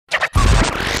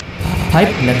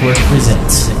Pipe Network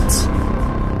presents.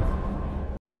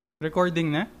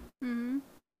 Recording na? Mm-hmm.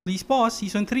 Please pause,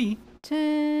 season 3.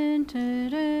 Dun, dun,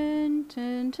 dun,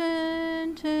 dun,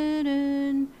 dun, dun,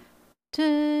 dun,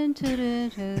 dun,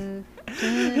 dun,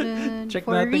 dun. Check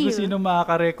For natin real. kung sino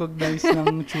makaka-recognize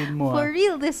ng tune mo. For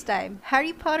real this time.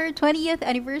 Harry Potter 20th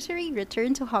Anniversary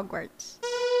Return to Hogwarts.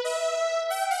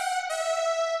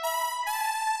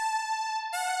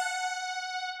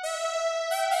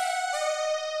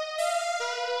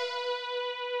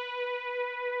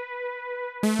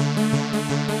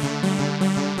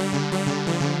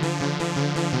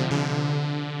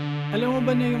 Alam mo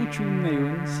ba na yung tune na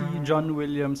yun? Si John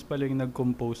Williams pala yung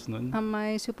nag-compose nun. Am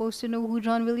I supposed to know who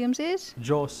John Williams is?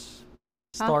 Jaws,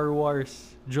 Star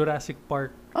Wars, Jurassic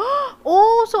Park.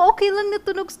 Oh, so okay lang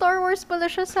natunog Star Wars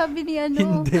pala siya, sabi ni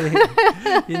ano.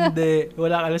 Hindi.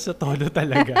 Wala ka lang sa tono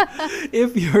talaga.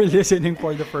 If you're listening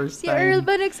for the first Si time. Earl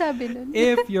ba nagsabi nun?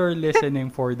 If you're listening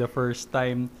for the first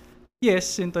time, yes,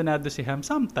 sintonado si Ham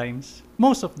sometimes.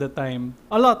 Most of the time.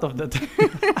 A lot of the time.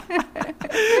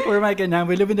 We're Mike and Ham.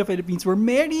 We live in the Philippines. We're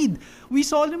married. We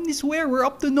solemnly swear we're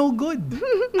up to no good.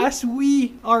 As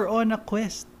we are on a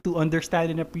quest to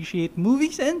understand and appreciate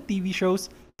movies and TV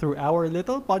shows through our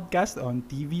little podcast on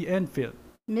TV and film.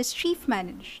 Mischief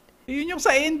managed. Yun yung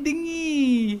sa ending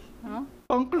eh. Huh?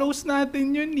 Pang-close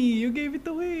natin yun eh. You gave it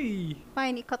away.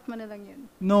 Fine, i-cut mo na lang yun.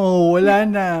 No, wala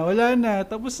na. Wala na.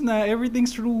 Tapos na.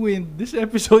 Everything's ruined. This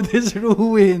episode is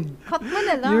ruined. Cut mo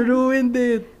na lang. You ruined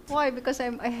it. Why? Because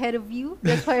I'm ahead of you?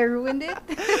 That's why I ruined it?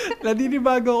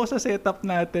 Naninibago ako sa setup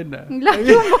natin ah.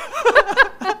 Layo mo.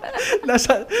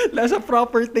 Nasa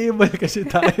proper table kasi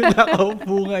tayo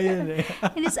nakaupo ngayon eh.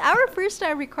 It is our first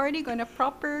time recording on a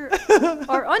proper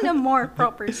or on a more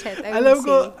proper set, I Alam would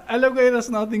ko say. it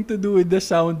has nothing to do with the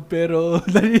sound pero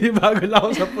naninibago lang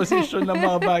ako sa position ng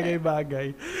mga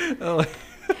bagay-bagay. Okay.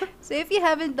 So if you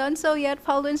haven't done so yet,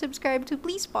 follow and subscribe to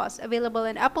Please Pause, available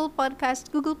on Apple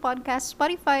Podcasts, Google Podcasts,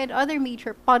 Spotify, and other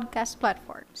major podcast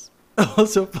platforms.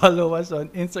 Also follow us on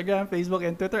Instagram, Facebook,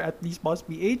 and Twitter at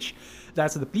PleasePausePH.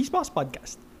 That's the Please Pause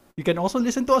Podcast. You can also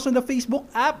listen to us on the Facebook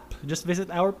app. Just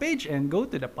visit our page and go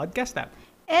to the podcast app.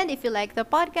 And if you like the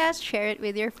podcast, share it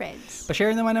with your friends.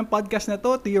 Pa-share naman ang podcast na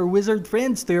to to your wizard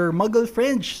friends, to your muggle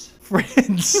friends.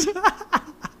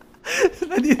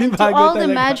 And to all the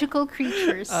magical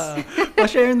creatures.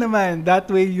 Pa-share naman.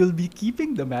 That way, you'll be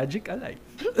keeping the magic alive.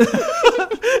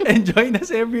 And join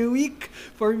us every week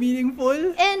for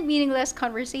meaningful and meaningless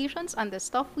conversations on the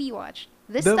stuff we watch.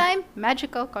 This The- time,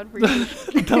 magical conversations.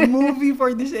 The movie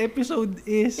for this episode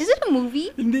is... Is it a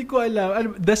movie? Hindi ko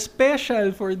alam. The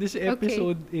special for this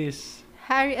episode is...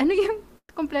 Ano yung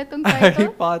kompletong Harry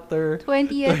title? Potter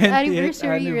 20th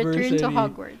anniversary Return to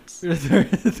Hogwarts. Return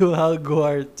to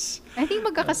Hogwarts. I think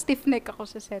magkaka-stiff neck ako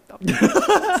sa setup.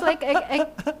 It's like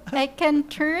I can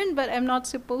turn but I'm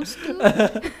not supposed to.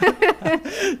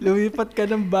 Lumipat ka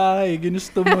ng bahay.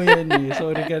 Ginusto mo yan eh.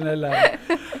 Sorry ka na lang.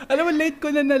 Alam mo, late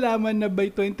ko na nalaman na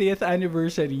by 20th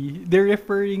anniversary, they're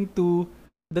referring to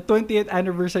the 20th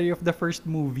anniversary of the first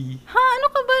movie. Ha?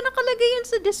 Ano ka ba? Nakalagay yun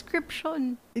sa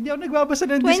description. Hindi ako nagbabasa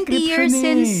ng 20 description years eh.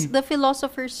 since The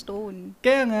Philosopher's Stone.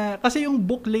 Kaya nga, kasi yung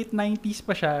book late 90s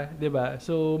pa siya, di ba?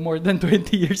 So, more than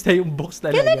 20 years na yung books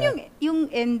talaga. Kailan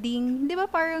yung ending? Di ba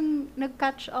parang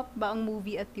nag-catch up ba ang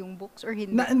movie at yung books or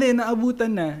hindi? Hindi,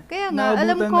 naabutan na. Kaya nga,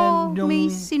 alam Naabutan ko na yung may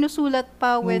sinusulat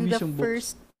pa when movies, the yung books.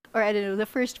 first, or I don't know, the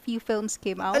first few films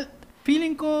came out.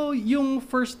 Feeling ko yung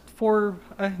first four,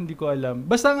 hindi ko alam.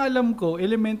 Basta ang alam ko,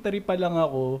 elementary pa lang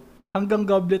ako, hanggang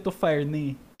Goblet of Fire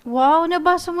na eh. Wow,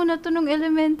 nabasa mo na to nung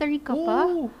elementary ka pa?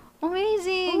 Oo.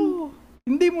 Amazing! Oo.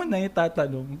 Hindi mo na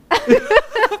itatanong.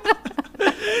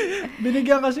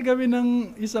 Binigyan kasi kami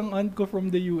ng isang aunt ko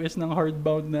from the US ng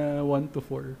hardbound na 1 to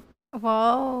 4.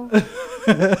 Wow.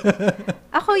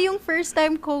 Ako yung first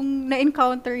time kong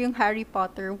na-encounter yung Harry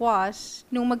Potter was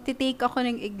nung magte-take ako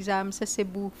ng exam sa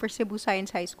Cebu for Cebu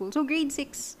Science High School. So grade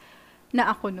 6 na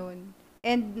ako noon.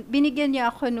 And binigyan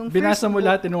niya ako nung Binasa first mo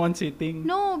book. lahat in one sitting?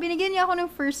 No, binigyan niya ako ng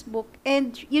first book.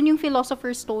 And yun yung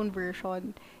Philosopher's Stone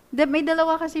version. May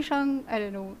dalawa kasi siyang, I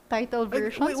don't know, title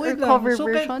versions or cover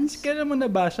versions. Kailan mo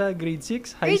nabasa? Grade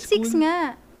 6? High Grade school? 6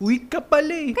 nga. Weak ka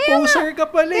pala eh. Poser ka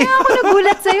pala eh. Kaya ako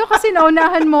nagulat sa'yo kasi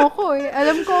naunahan mo ko eh.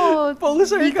 Alam ko,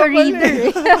 Poser di ka ka pala reader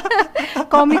eh.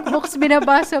 Comic books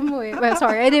binabasa mo eh. Well,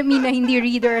 sorry, I didn't mean na hindi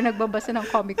reader ang nagbabasa ng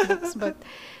comic books. But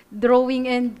drawing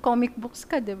and comic books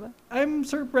ka, di ba? I'm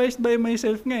surprised by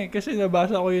myself nga kasi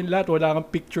nabasa ko yung lahat. Wala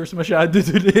kang pictures masyado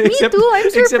dun Me too,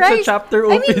 I'm surprised. Except sa chapter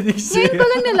openings. Ngayon ko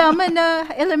lang nalaman na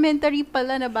elementary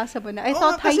pala nabasa mo na. I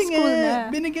thought high school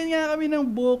na. Binigyan nga kami ng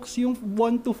books, yung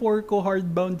 1 to 4 ko,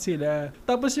 hardbound sila.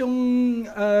 Tapos yung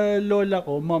lola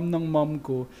ko, mom ng mom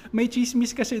ko, may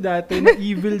chismis kasi dati na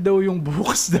evil daw yung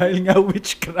books dahil nga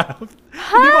witchcraft.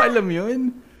 Hindi mo alam yun?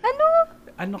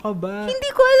 Ano ka ba? Hindi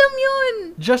ko alam yun.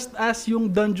 Just as yung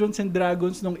Dungeons and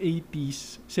Dragons nung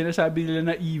 80s, sinasabi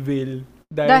nila na evil.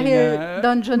 Dahil nga,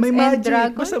 Dungeons may and magic,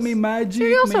 Dragons? Basta may magic,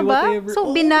 Seryoso may ba? whatever.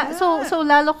 So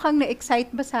lalo kang na-excite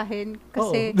basahin?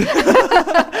 Kasi,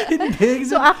 hindi.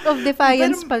 so act of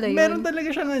defiance pala yun. Meron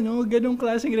talaga siyang ganong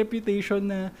klaseng reputation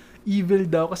na evil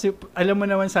daw. Kasi alam mo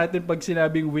naman sa atin pag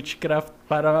sinabing witchcraft,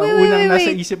 parang unang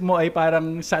nasa isip mo ay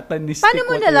parang satanistic.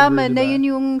 Paano mo whatever, nalaman diba? na yun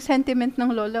yung sentiment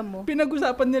ng lola mo?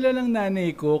 Pinag-usapan nila ng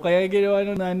nanay ko, kaya ginawa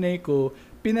ng nanay ko,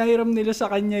 pinahiram nila sa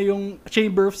kanya yung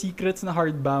Chamber of Secrets na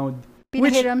hardbound.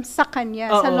 Pinahiram sa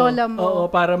kanya, sa lola mo. Oo,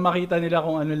 para makita nila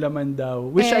kung ano laman daw.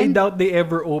 Which I doubt they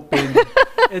ever opened.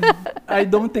 And I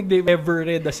don't think they've ever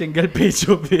read a single page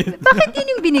of it. Bakit yun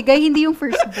yung binigay, hindi yung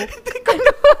first book?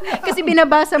 Kasi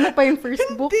binabasa mo pa yung first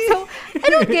book. So, I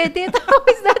don't get it. How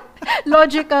is that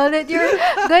logical that you're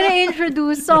gonna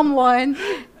introduce someone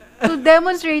to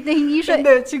demonstrate na hindi siya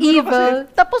evil,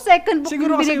 kasi, tapos second book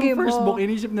siguro yung kasi binigay yung first mo. book,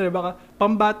 inisip nila baka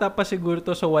pambata pa siguro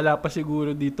to, so wala pa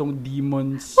siguro ditong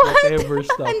demons, whatever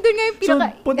stuff. Andun nga yung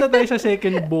pinaka... So, punta tayo sa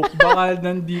second book, baka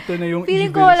nandito na yung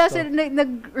feeling evil ko wala stuff. sila,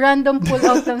 nag-random pull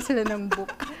out lang sila ng book.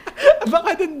 Baka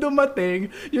dun dumating,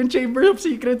 yung Chamber of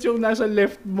Secrets yung nasa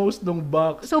leftmost ng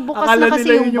box. So, bukas akala na kasi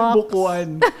nila yung yung box. bukuan.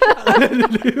 Akala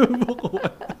nila yung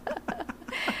bukuan.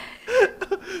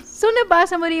 So,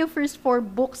 nabasa mo na yung first 4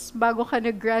 books bago ka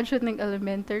nag-graduate ng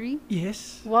elementary?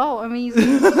 Yes. Wow,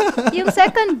 amazing. Yung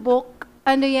second book,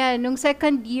 nung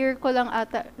second year ko lang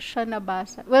ata siya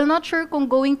nabasa. Well, not sure kung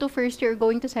going to first year or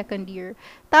going to second year.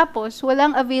 Tapos,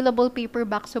 walang available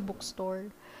paperback sa bookstore.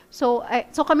 So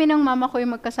kami ng mama ko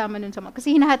yung magkasama nun sa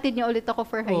kasi hinahatid niya ulit ako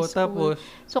for high school. Tapos,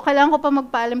 so kailangan ko pa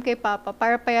magpaalam kay Papa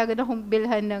para payagan akong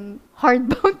bilhan ng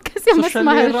hardbound kasi mas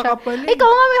mahal siya. Ikaw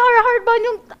nga may hardbound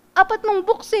yung 4 mong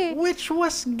books eh. Which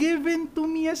was given to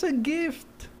me as a gift.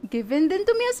 Given din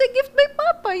to me as a gift by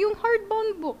Papa, yung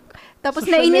hardbound book. Tapos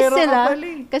So, nainis syalera ka sila pala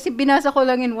eh. kasi binasa ko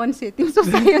lang in one sitting. So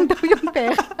sayang daw yung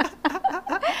pera.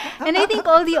 And I think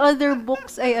all the other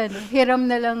books ay hiram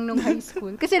na lang nung high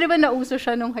school. Kasi diba nauso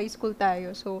siya nung high school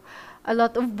tayo. So a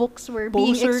lot of books were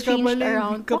being exchanged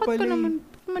around. Bakit pa naman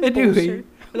Anyway, poser?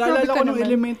 naalala Grabe ko ka nung naman.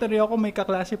 elementary ako, may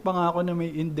kaklase pa nga ako na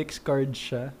may index card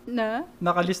siya. Na?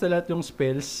 Nakalista lahat yung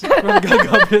spells from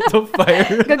Goblet of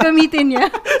Fire. Gagamitin niya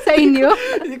sa inyo?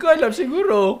 Hindi ko alam,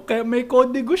 siguro. Kaya may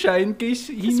kodigo siya in case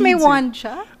he Tapos needs may it. wand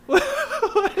siya?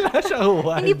 Wala siya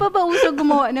wand. Hindi pa ba uso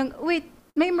gumawa ng... Wait,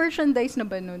 may merchandise na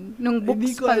ba nun? Nung Hindi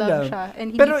books ko pa lang alam. siya and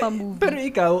hindi pero, pa movie. Pero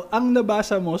ikaw, ang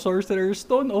nabasa mo, Sorcerer's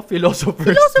Stone o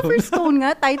Philosopher's Philosopher's Stone? Stone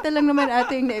nga, title lang naman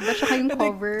ata yung naiba, tsaka yung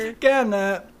cover. Kaya nga,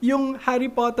 yung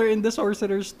Harry Potter and the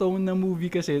Sorcerer's Stone na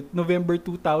movie kasi, November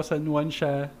 2001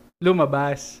 siya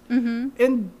lumabas. Mm-hmm.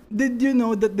 And did you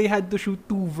know that they had to shoot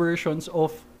 2 versions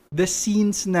of the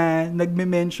scenes na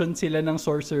nagme-mention sila ng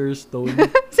Sorcerer's Stone?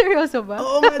 Seryoso ba?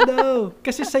 Oo nga daw.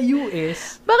 Kasi sa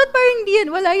US, Bakit parang hindi yan?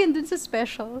 Wala yan dun sa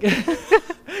special.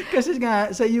 kasi nga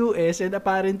sa US and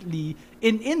apparently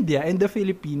in India and the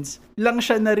Philippines, lang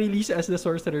siya na-release as the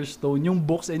Sorcerer's Stone, yung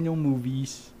books and yung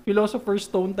movies. Philosopher's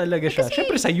Stone talaga siya.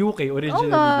 Siyempre sa UK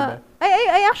originally, nga. diba?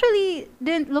 I actually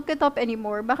didn't look it up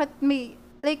anymore. Bakit may...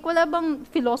 Like, wala bang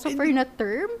philosopher na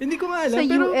term? Hindi ko nga alam. Sa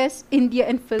pero, US, India,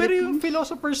 and Philippines? Pero yung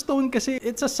Philosopher's Stone kasi,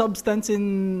 it's a substance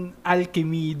in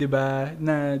alchemy, di ba?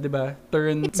 Na, di ba?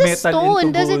 Turn It's a metal stone.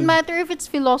 into Does it gold. matter if it's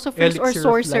philosophers or Elixir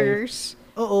of sorcerers?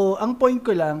 Oo, ang point ko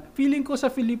lang, feeling ko sa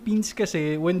Philippines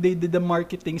kasi, when they did the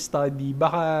marketing study,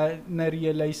 baka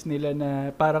na-realize nila na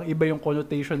parang iba yung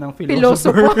connotation ng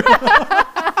philosopher.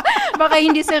 Baka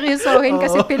hindi seryosohin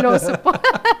kasi pilosopo.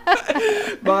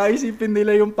 Baka isipin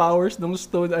nila yung powers ng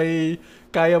stone ay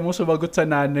kaya mong sumagot sa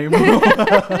nanay mo.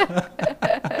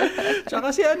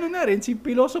 Tsaka si si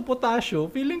Piloso Potasio,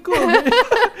 feeling ko,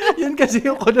 yun kasi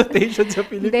yung connotation sa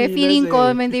Pilipinas. Hindi, feeling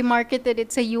ko, when they marketed it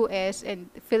sa US and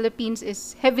Philippines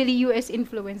is heavily US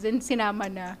influenced, then sinama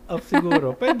na.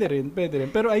 Siguro, pwede rin.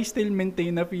 Pero I still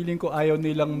maintain na feeling ko ayaw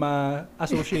nilang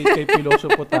ma-associate kay Piloso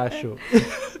Potasio.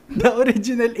 The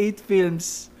original 8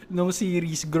 films ng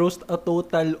series grossed a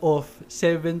total of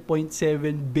 $7.7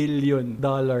 billion.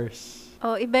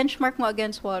 Oh, i-benchmark mo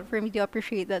against what for me to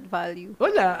appreciate that value?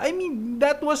 Wala. I mean,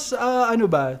 that was,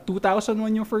 2001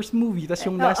 yung first movie, tas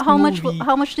yung last how movie.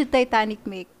 How much did Titanic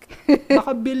make?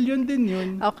 Naka-billion din yun.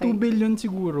 Okay. 2 billion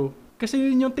siguro. Kasi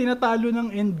yun yung tinatalo ng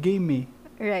Endgame eh.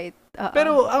 Right.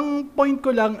 Pero ang point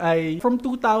ko lang ay from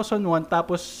 2001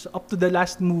 tapos up to the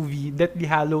last movie, Deathly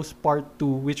Hallows Part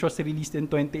 2, which was released in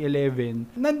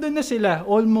 2011, nandun na sila,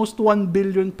 almost 1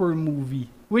 billion per movie.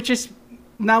 Which is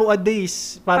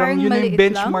nowadays, parang yun yung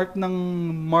benchmark ng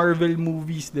Marvel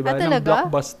movies, di ba? Ng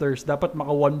blockbusters. Dapat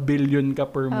maka 1 billion ka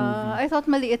per movie. I thought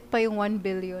maliit pa yung 1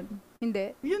 billion.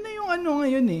 Hindi. Yun na yung ano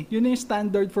ngayon eh. Yun na yung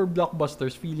standard for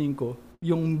blockbusters, feeling ko.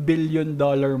 Yung $1 billion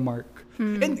mark.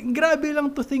 And grabe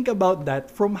lang to think about that.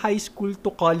 From high school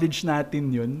to college natin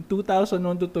yun. 2001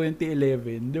 to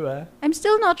 2011, di ba? I'm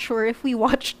still not sure if we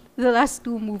watched the last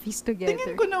 2 movies together.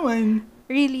 Tingin ko naman.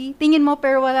 Really? Tingin mo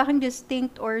pero wala kang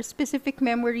distinct or specific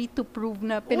memory to prove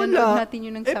na pinanood natin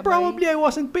yun ng sabay? Probably I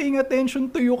wasn't paying attention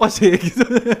to you kasi.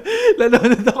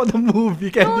 Lalood ako ng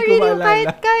movie kaya hindi ko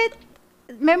maalala. Kahit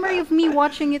memory of me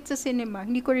watching it sa cinema,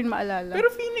 hindi ko rin maalala. Pero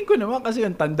feeling ko naman kasi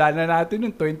yung tanda na natin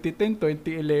yung 2010,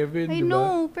 2011, I diba?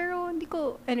 know, pero hindi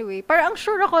ko, anyway, parang ang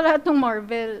sure ako lahat ng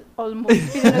Marvel, almost,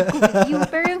 pinanood ko with you.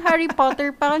 Pero yung Harry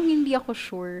Potter, parang hindi ako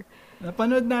sure.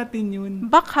 Napanood natin yun.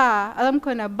 Baka, alam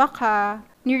ko na, baka,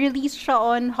 ni-release siya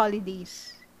on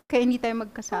holidays. Kaya hindi tayo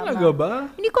magkasama. Talaga ba?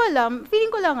 Hindi ko alam.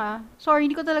 Feeling ko lang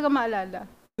Sorry, hindi ko talaga maalala.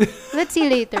 Let's see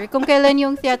later kung kailan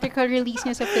yung theatrical release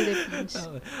niya sa Philippines.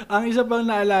 Ang isa pang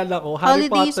naalala ko,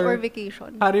 Holidays or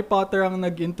vacation? Harry Potter ang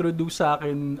nag-introduce sa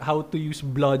akin how to use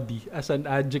bloody as an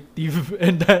adjective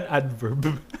and an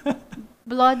adverb.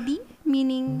 Bloody?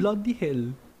 Meaning? Bloody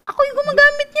hell. Ako yung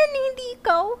gumagamit niyan, hindi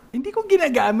ikaw. Hindi ko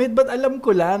ginagamit, but alam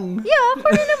ko lang. Yeah, ako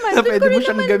rin naman. Na pwede mo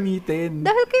siyang gamitin.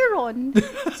 Dahil kay Ron.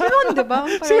 Si Ron, diba?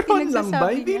 Si Ron lang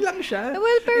ba? Hindi lang siya.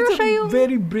 Well, pero It's siya a yung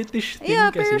very British thing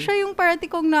kasi. kasi. Pero siya yung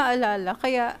parati kong naalala.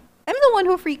 Kaya, I'm the one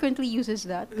who frequently uses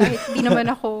that. Kahit di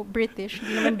naman ako British.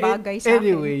 Di naman bagay sa akin.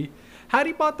 Anyway,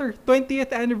 Harry Potter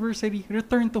 20th anniversary,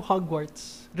 Return to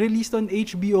Hogwarts. Released on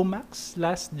HBO Max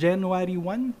last January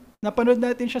 1. Napanood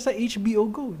natin siya sa HBO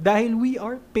Go dahil we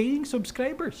are paying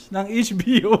subscribers ng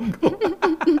HBO Go.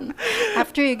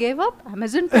 After you gave up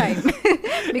Amazon Prime.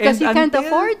 Because you can't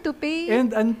afford to pay.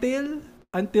 And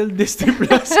until Disney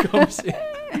Plus comes in.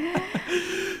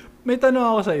 May tanong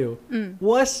ako sa'yo.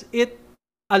 Was it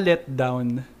a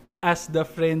letdown as the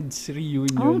Friends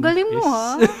reunion? Oh, galing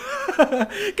mo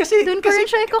kasi doon ko rin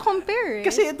siya i-compare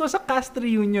Kasi it was a cast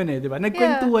reunion di ba?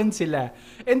 Nagkwentuhan sila.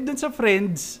 And dun sa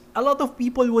Friends, a lot of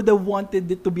people would have wanted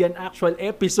it to be an actual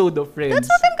episode of Friends.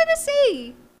 That's what I'm gonna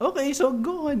say. Okay, so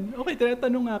go on. Okay,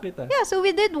 tinatanong nga kita. Yeah, so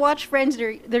we did watch Friends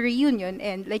the reunion,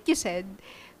 and like you said,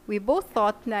 we both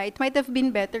thought na it might have been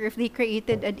better if they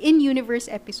created an in-universe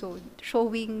episode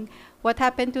showing what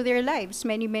happened to their lives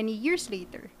many, many years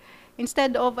later.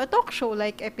 Instead of a talk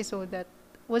show-like episode that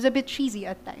was a bit cheesy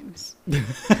at times. Okay.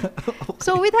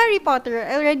 So with Harry Potter,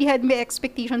 I already had my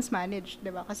expectations managed,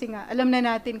 diba? Kasi nga, alam na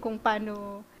natin kung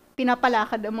paano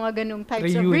pinapalakad ang mga ganung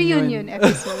types of reunion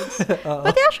episodes.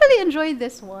 But I actually enjoyed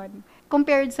this one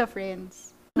compared sa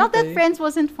Friends. Not that Friends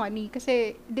wasn't funny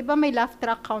kasi 'di ba may laugh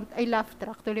track count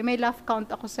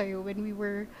ako sa when we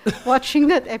were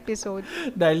watching that episode.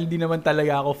 Dahil di naman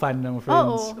talaga ako fan ng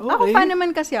Friends. Oo. Ako fan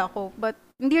naman kasi ako, but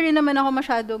hindi rin naman ako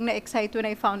masyadong na-excite when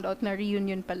I found out na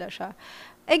reunion pala siya.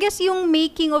 I guess yung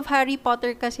making of Harry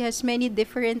Potter kasi has many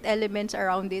different elements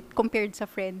around it compared sa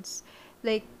Friends.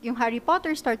 Like, yung Harry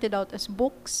Potter started out as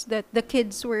books that the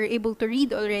kids were able to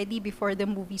read already before the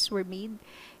movies were made.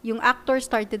 Yung actors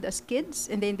started as kids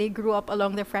and then they grew up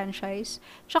along the franchise.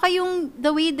 Tsaka yung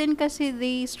the way din kasi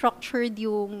they structured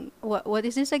yung what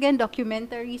is this again?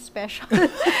 Documentary special.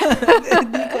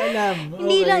 Hindi ko alam.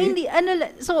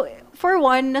 So, for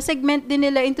one, na-segment din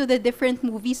nila into the different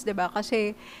movies, diba?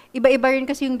 Kasi iba-iba rin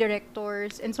kasi yung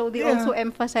directors and so they also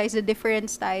emphasize the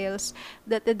different styles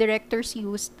that the directors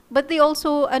used. But they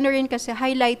also, rin kasi,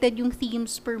 highlighted yung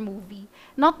themes per movie.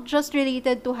 Not just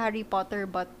related to Harry Potter,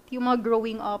 but yung mga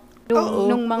growing up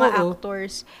nung mga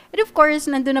actors. And of course,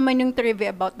 nandun naman yung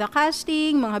trivia about the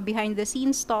casting, mga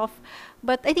behind-the-scenes stuff.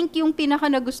 But I think yung pinaka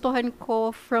nagustuhan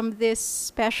ko from this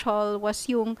special was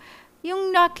yung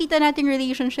nakita nating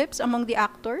relationships among the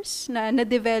actors na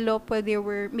na-develop while they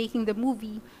were making the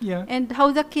movie. Yeah. And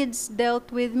how the kids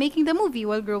dealt with making the movie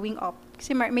while growing up.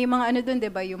 Kasi may mga dun,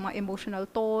 diba? Yung mga emotional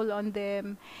toll on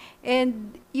them.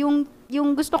 And yung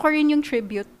gusto ko rin yung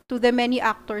tribute to the many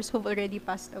actors who've already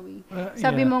passed away.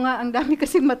 Sabi mo nga, ang dami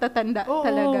kasing matatanda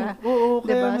talaga. Oo,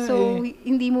 diba? So,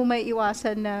 hindi mo may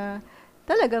iwasan na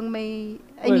talagang may,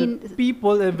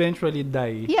 people eventually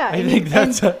die. Yeah, I think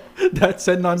that's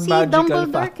a non-magical si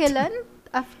Dumbledore fact. Kailan?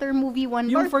 After movie 1 or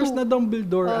 2? Yung first na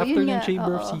Dumbledore, after ng nga,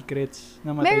 Chamber of Secrets,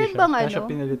 namatay meron siya. Bang siya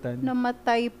pinalitan.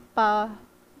 Namatay pa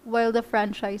while the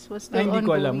franchise was still Hindi ongoing.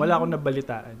 ko alam. Wala akong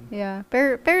nabalitaan. Yeah.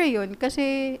 Pero yun,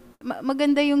 kasi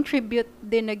maganda yung tribute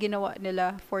din na ginawa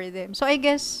nila for them. So I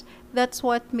guess that's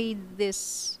what made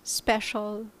this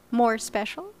more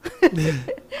special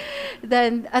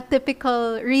than a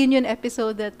typical reunion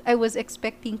episode that I was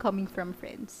expecting coming from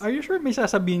Friends. Are you sure may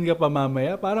sasabihin ka pa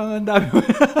mamaya? Parang ang dami mo.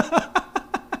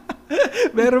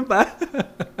 Meron pa?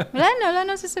 Wala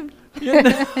na sasabihin.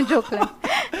 Joke lang.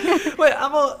 Well,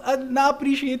 ako,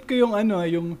 na-appreciate ko yung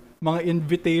yung mga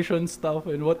invitation stuff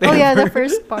and whatever. Oh yeah, the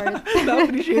first part.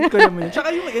 Na-appreciate ko naman yun. Tsaka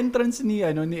yung entrance ni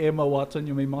Emma Watson,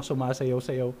 yung may mga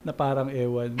sumasayaw-sayaw na parang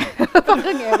ewan.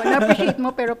 Parang ewan. Na-appreciate mo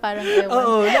pero parang ewan.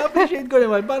 Oo, na-appreciate ko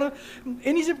naman. Parang,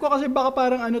 inisip ko kasi baka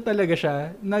parang talaga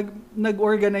siya,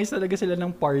 nag-organize talaga sila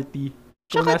ng party.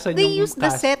 Tsaka they use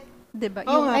the set, diba?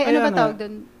 Oo nga, ano ba tawag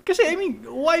dun? Kasi,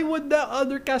 why would the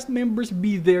other cast members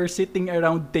be there sitting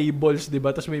around tables, diba?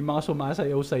 Tapos may mga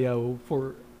sumasayaw-sayaw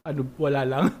for wala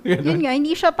lang. Yun nga,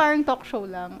 hindi siya parang talk show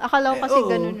lang. Akala ko kasi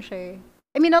ganun siya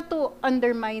eh. Not to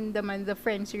undermine naman the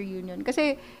Friends reunion.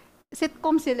 Kasi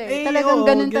sitcom sila eh. Talagang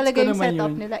ganun talaga yung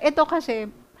setup nila. Ito kasi,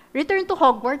 Return to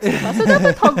Hogwarts, diba? So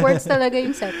dapat Hogwarts talaga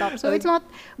yung setup. So it's not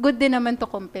good din naman to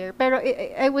compare. Pero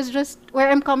I was just,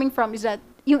 where I'm coming from is that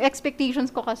yung expectations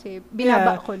ko kasi,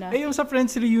 binaba ko na. Yung sa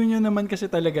Friends reunion naman kasi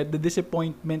talaga, the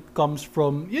disappointment comes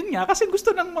from, yun nga, kasi gusto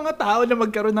ng mga tao na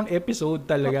magkaroon ng episode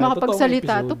talaga.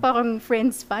 Makapagsalita to, parang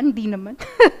Friends fan, di naman.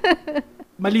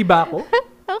 Mali ba ako?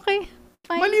 Okay.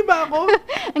 Fine. Mali ba ako?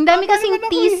 Ang dami kasing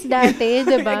tease dati,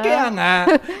 diba? Kaya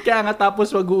nga,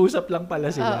 tapos mag-uusap lang pala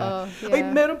sila. Yeah. Wait,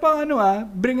 meron pang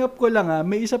bring up ko lang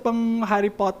may isa pang Harry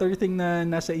Potter thing na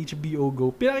nasa HBO Go.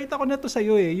 Pinakita ko na to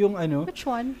sa'yo yung Which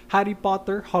one? Harry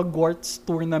Potter Hogwarts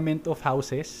Tournament of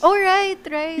Houses. Oh, right.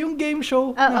 Yung game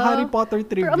show na Harry Potter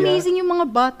trivia. Pero amazing yung mga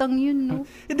batang yun, no?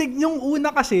 Hindi, yung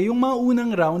una kasi, yung mga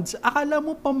unang rounds, akala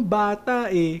mo pambata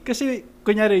eh. Kasi,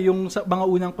 kunyari, yung sa mga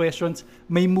unang questions,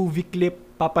 may movie clip,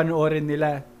 papanoorin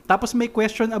nila. Tapos may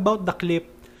question about the clip.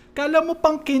 Kala mo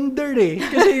pang kinder eh.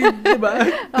 Kasi, di ba?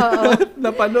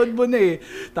 Napanood mo na eh.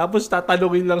 Tapos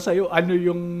tatanungin lang sa'yo, ano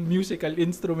yung musical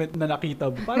instrument na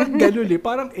nakita mo. Parang ganun eh.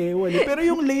 Parang ewan eh. Pero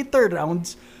yung later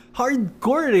rounds,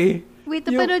 hardcore eh. Wait,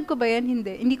 napanood ko ba yan?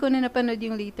 Hindi ko na napanood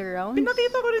yung later rounds.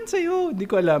 Pinakita ko rin sa'yo. Hindi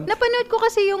ko alam. Napanood ko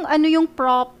kasi yung yung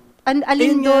prop.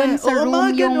 Alin doon sa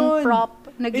room yung prop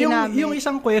na ginamit. Yung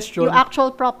isang question. Yung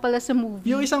actual prop pala sa movie.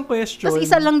 Yung isang question. Tapos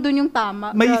isa lang doon yung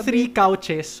tama. May Grabe. 3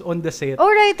 couches on the set. Oh,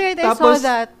 right. I saw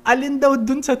that. Alin daw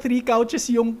doon sa 3 couches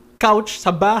yung couch sa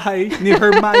bahay ni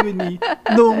Hermione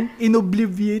nung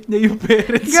inobliviate niya yung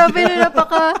parents Grabe niya.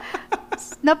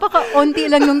 napaka-onti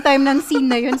lang yung time ng scene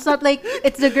na yun. It's not like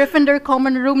it's the Gryffindor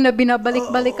common room na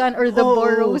binabalik-balikan or the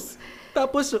Burrows.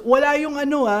 Tapos, wala yung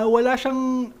wala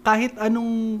siyang kahit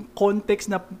anong context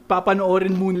na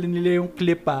papanoorin muna nila yung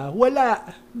clip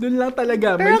Wala. Doon lang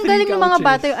talaga. Pero ang galing ng mga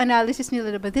couches. bata yung analysis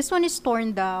nila, diba? This one is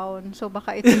torn down. So,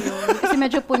 baka ito yun. Kasi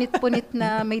medyo punit-punit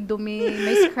na, may dumi,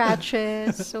 may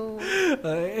scratches. So,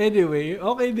 anyway,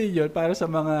 okay din yun para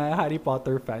sa mga Harry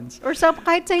Potter fans. Or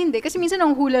kahit sa hindi. Kasi minsan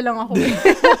ang hula lang ako.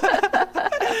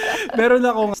 Meron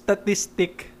akong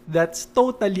statistic that's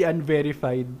totally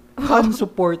unverified,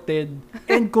 unsupported,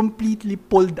 and completely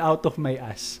pulled out of my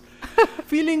ass.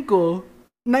 Feeling ko,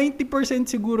 90%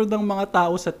 siguro ng mga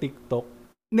tao sa TikTok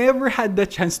never had the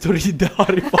chance to read the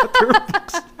Harry Potter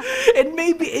books. And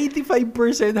maybe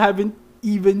 85% haven't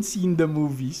even seen the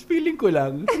movies. Feeling ko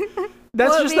lang.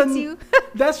 That's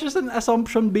just an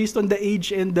assumption based on the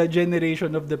age and the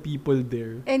generation of the people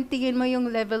there. And tingin mo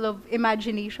yung level of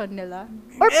imagination nila?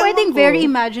 Or pwedeng very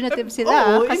imaginative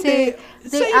sila. Kasi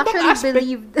they actually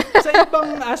believed. Sa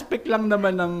ibang aspect lang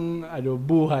naman ng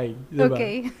buhay. Diba?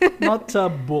 Okay. Not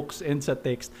sa books and sa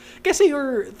text. Kasi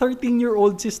your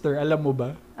 13-year-old sister, alam mo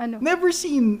ba? Ano? Never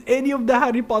seen any of the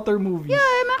Harry Potter movies. Yeah,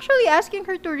 I'm actually asking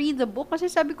her to read the book kasi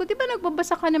sabi ko, di ba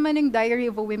nagbabasa ka naman ng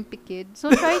Diary of a Wimpy Kid? So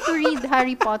try to read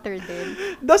Harry Potter din.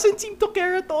 Doesn't seem to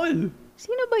care at all.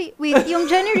 Sino ba? Wait, yung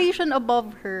generation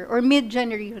above her or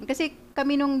mid-generation. Kasi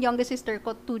kami nung youngest sister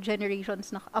ko, 2 generations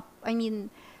na up. I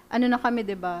mean, na kami,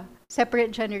 di ba?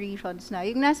 Separate generations na.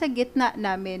 Yung nasa gitna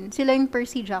namin, sila yung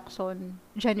Percy Jackson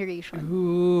generation.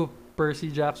 Ooh,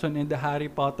 Percy Jackson and the Harry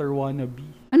Potter wannabe.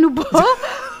 Ano ba?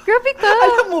 Grabe ka!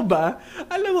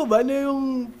 Alam mo ba na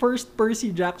yung first Percy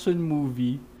Jackson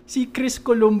movie, si Chris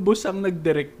Columbus ang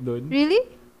nag-direct doon? Really?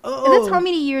 Oo. And that's how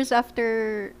many years after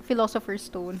Philosopher's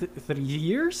Stone? 3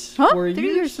 years? Huh? 4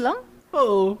 3 years lang?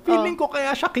 Oo. Feeling ko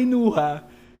kaya siya kinuha.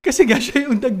 Kasi nga siya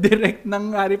yung nag-direct ng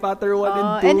Harry Potter 1 and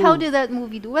 2. And how did that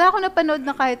movie do? Wala akong napanood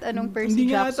na kahit anong Percy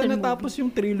Hindi Jackson nga ata natapos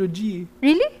yung trilogy.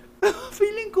 Really?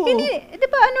 Feeling ko. Di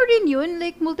ba ano rin yun?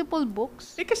 Like, multiple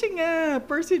books? Kasi nga,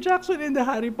 Percy Jackson and the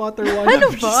Harry Potter one. Ano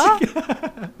ba?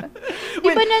 Di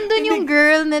ba nandun yung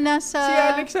girl na nasa... Si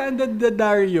Alexander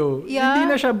Daddario, Yeah. hindi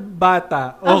na siya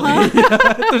bata. Okay.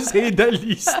 To say the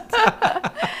least.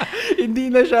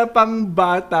 Hindi na siya pang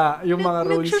bata yung mga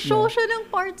roles niya. Nag-show siya ng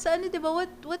parts. Ano, di ba?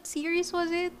 What series was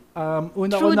it?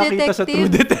 Una True ko nakita sa True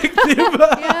Detective.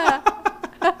 Detective. Yeah.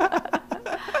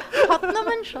 Hot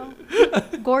naman siya.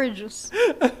 Gorgeous.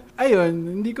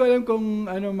 Ayun, hindi ko alam kung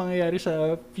ano mangyayari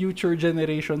sa future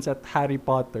generations at Harry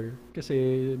Potter. Kasi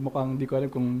mukhang hindi ko alam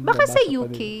kung... Baka sa nabasa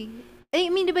pa UK. nila. I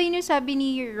mean, di ba yun yung sabi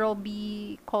ni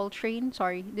Robbie Coltrane?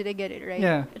 Sorry, did I get it right?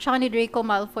 Yeah. At saka ni Draco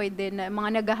Malfoy din, na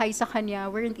mga nag-hi sa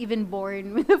kanya weren't even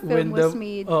born when the film was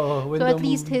made. When So the at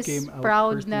least movie he's came out,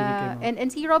 proud first movie na... came out. And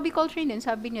si Robbie Coltrane din,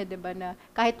 sabi niya, di ba, na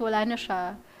kahit wala na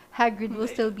siya, Hagrid will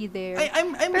still be there.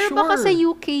 I'm Pero sure. baka sa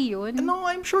UK yun. No,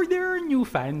 I'm sure there are new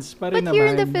fans pa rin But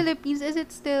here in the naman. Philippines, is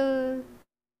it still...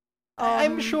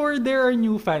 I'm sure there are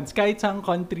new fans kahit sa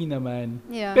country naman.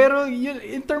 Yeah. Pero yun,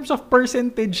 in terms of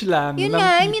percentage lang Yun ng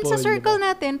nga, people, I mean, sa circle diba?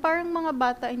 natin, parang mga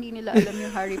bata hindi nila alam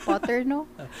yung Harry Potter, no?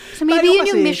 So maybe Tayo yun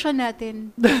yung kasi- mission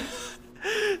natin.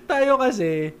 Tayo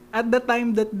kasi, at the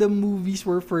time that the movies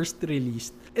were first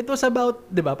released, it was about,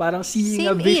 di ba, parang seeing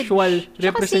a Same visual age. Tsaka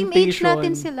representation. same age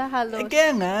natin sila halos.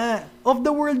 Kaya nga, of the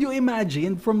world you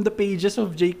imagined from the pages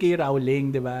of J.K.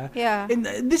 Rowling, di ba? Yeah.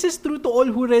 And this is true to all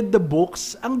who read the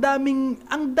books. Ang daming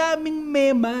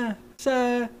mema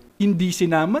sa hindi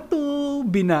sinama to,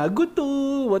 binago to,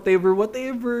 whatever,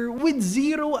 with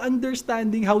zero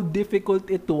understanding how difficult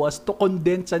it was to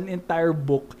condense an entire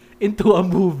book into a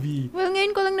movie. Well,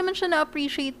 ngayon ko lang naman siya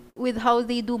na-appreciate with how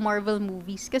they do Marvel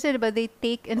movies. Kasi diba, they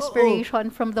take inspiration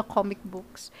from the comic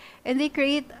books and they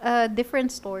create a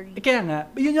different story. Kaya nga,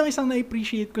 yun yung isang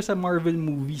na-appreciate ko sa Marvel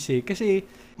movies eh. Kasi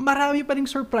marami pa ring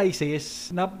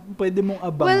surprises na pwede mong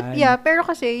abangan. Well, yeah, pero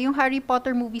kasi yung Harry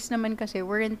Potter movies naman kasi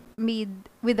weren't made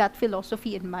with that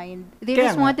philosophy in mind. They Kaya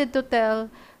just nga. wanted to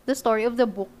tell the story of the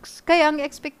books. Kaya ang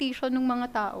expectation ng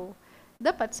mga tao,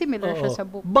 dapat similar siya Oo. sa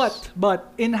books. But,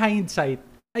 in hindsight,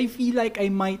 I feel like I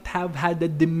might have had a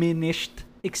diminished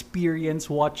experience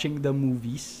watching the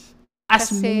movies.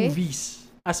 As Kasi? movies.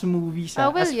 As movies,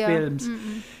 Well, as yeah. films.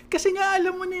 Mm-mm. Kasi nga,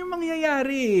 alam mo na yung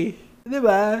mangyayari eh. 'Di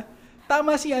ba?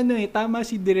 Tama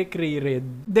si Direk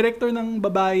Rayred. Director ng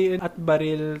Babae at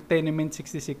Baril, Tenement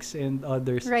 66 and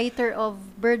others. Writer of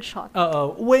Birdshot.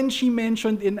 When she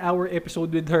mentioned in our episode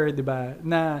with her, 'di ba,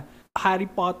 na Harry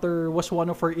Potter was one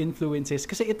of her influences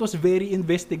kasi it was very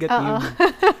investigative.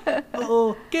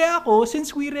 Oo. Kaya ako,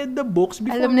 since we read the books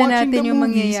before Alam na watching natin the yung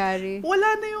movies, mangyayari. wala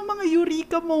na yung mga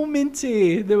eureka moments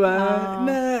eh, 'di ba?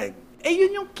 Na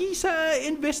yun yung key sa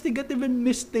investigative and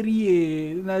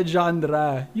mystery na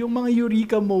genre. Yung mga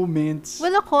eureka moments.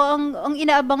 Well, ako, ang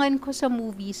inaabangan ko sa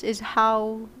movies is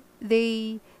how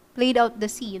they played out the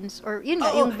scenes or yun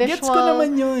nga, Oo, yung gets ko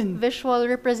naman yun. visual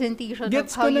representation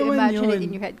Gets of how ko you naman imagine it yun.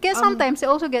 in your head. Kaya sometimes I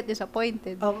also get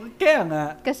disappointed. Kaya nga.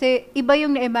 Kasi iba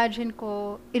yung na-imagine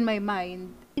ko in my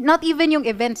mind. Not even yung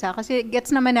events kasi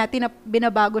gets naman natin na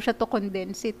binabago siya to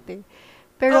condense it eh.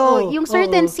 Pero Oo, yung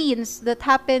certain oo. scenes that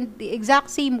happened the exact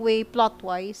same way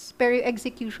plot-wise, pero yung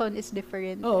execution is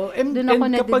different. Oo, and Doon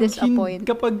ako kapag nadi-disappoint.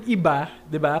 kapag iba,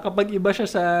 'di ba? Kapag iba siya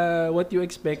sa what you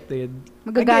expected,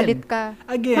 Magagalit ka.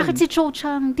 Again. Bakit si Cho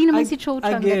Chang? Di naman si Cho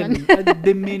Chang. Again, Ganun. a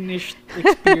diminished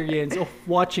experience of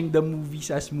watching the movies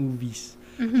as movies.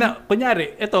 Mm-hmm. Na,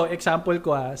 kunyari, ito, example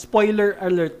ko spoiler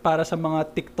alert para sa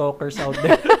mga TikTokers out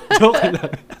there. Joke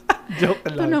lang. Joke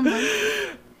Ito lang. naman.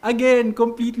 Again,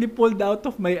 completely pulled out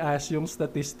of my ass yung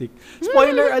statistic.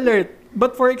 Spoiler alert!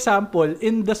 But for example,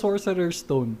 in The Sorcerer's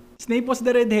Stone, Snape was the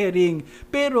red herring.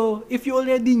 Pero, if you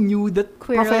already knew that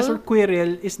Quirrell? Professor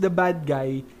Quirrell is the bad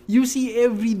guy, you see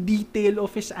every detail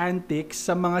of his antics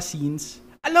sa mga scenes.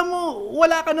 Alam mo,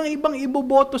 wala ka nang ibang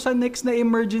iboboto sa next na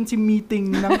emergency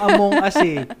meeting ng Among Us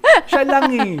eh. Siya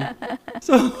lang eh.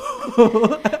 So,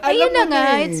 alam Ayun mo na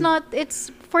nga, eh.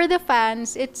 it's for the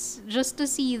fans, it's just to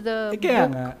see the Kaya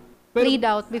book nga. Pero played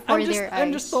out before their eyes.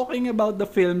 I'm just talking about the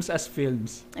films as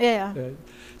films. Yeah.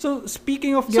 So,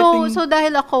 speaking of getting... So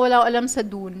dahil ako wala ko alam sa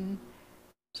Dune,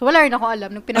 so wala rin ako alam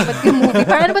nung pinapad ko yung movie.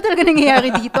 Parang ano ba talaga nangyayari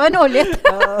dito? Ano ulit?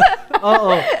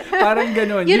 Oo, parang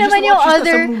ganun. Yun You naman just yung watch it as a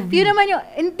other, movie. yun naman yung,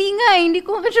 hindi ko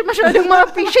masyadong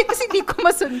ma-appreciate kasi hindi ko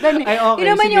masundan eh. Ay, okay. Yun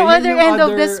naman Sige, yung yun other yung end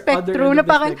of the other spectrum end na of the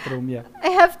parang, spectrum, yeah.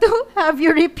 I have to have you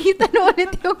repeat ano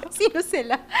ulit yung sino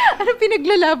sila. Ano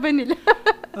pinaglalaban nila.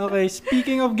 Okay,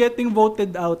 speaking of getting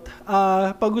voted out,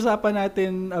 pag-usapan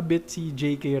natin a bit si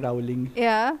J.K. Rowling.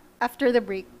 Yeah, after the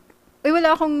break. Uy,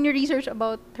 wala akong research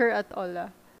about her at all ah.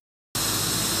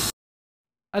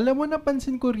 Alam mo,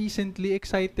 napansin ko recently,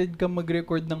 excited ka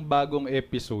mag-record ng bagong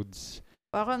episodes.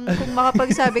 Parang kung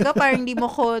makapagsabi ka, parang hindi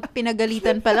mo ko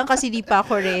pinagalitan pa lang kasi di pa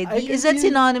ako ready. Is that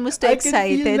synonymous to excited?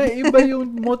 I can feel na iba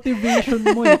yung motivation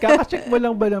mo. Kakacheck mo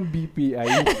lang ba ng BPI?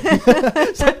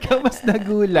 Saan ka mas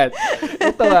nagulat?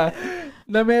 Ito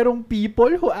na merong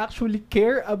people who actually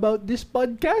care about this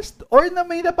podcast or na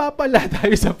may napapala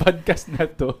tayo sa podcast na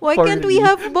to. Why can't we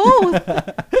have both?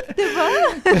 Diba?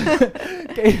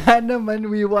 Kaya naman,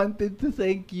 we wanted to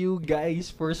thank you guys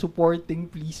for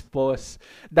supporting Please Pause.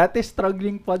 Dati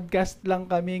struggling podcast lang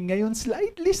kami. Ngayon,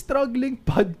 slightly struggling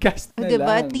podcast na diba?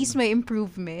 lang. At least may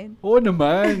improvement. Oo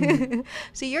naman.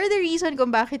 So you're the reason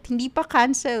kung bakit hindi pa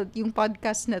canceled yung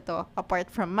podcast na to. Apart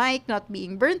from Mike not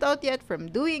being burnt out yet from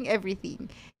doing everything.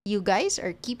 You guys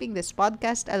are keeping this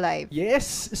podcast alive.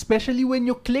 Yes, especially when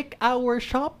you click our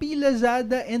Shopee,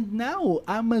 Lazada, and now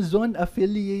Amazon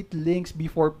affiliate links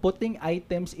before putting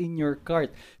items in your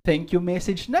cart. Thank you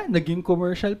message na, naging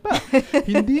commercial pa.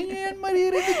 Hindi niyo yan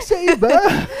maririnig sa iba.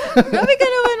 Grabe ka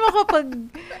naman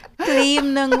makapag-claim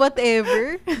ng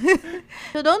whatever.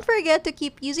 So don't forget to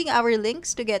keep using our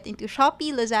links to get into Shopee,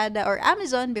 Lazada, or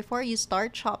Amazon before you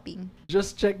start shopping.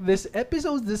 Just check this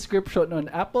episode's description on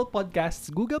Apple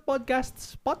Podcasts, Google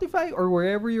Podcasts, Spotify, or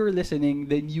wherever you're listening.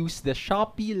 Then use the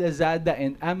Shopee, Lazada,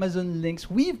 and Amazon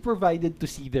links we've provided to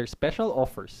see their special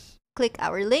offers. Click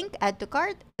our link, add to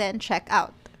cart, then check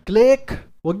out. Click!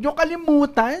 Huwag nyo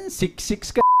kalimutan,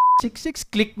 66 ka 66,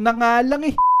 click na nga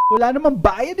lang eh. Wala namang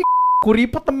bayad eh.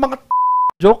 Kuripot ang mga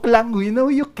joke lang, we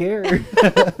know you care.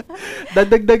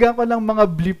 Dadagdagan ko ng mga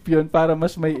blip yun para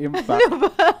mas may impact. Ano ba?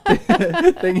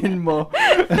 Tingin mo.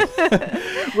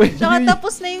 Tsaka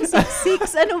tapos na yung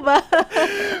 66, ano ba?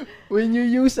 When you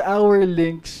use our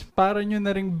links, para nyo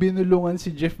na rin binulungan si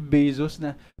Jeff Bezos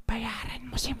na, bayaran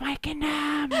mo si Mike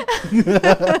Nam.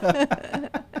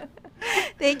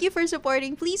 Thank you for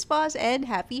supporting Please Pause and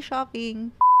happy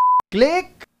shopping.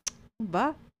 Click!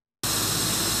 Ba?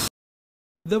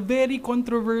 The very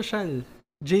controversial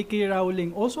J.K.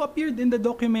 Rowling also appeared in the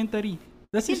documentary.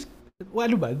 Does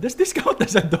this count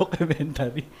as a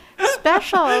documentary?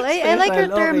 Special. I like your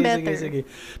term okay, better. Sige.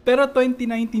 Pero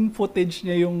 2019 footage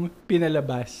niya yung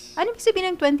pinalabas. Ano ibig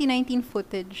sabihin ng 2019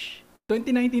 footage?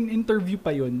 2019 interview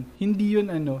pa yun. Hindi yun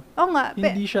Oo nga.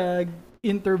 Hindi siya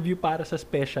interview para sa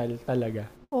special talaga.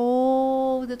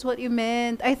 Oh, that's what you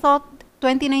meant. I thought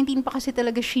 2019 pa kasi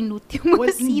talaga shoot yung mga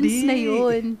scenes na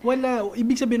yun. Wala.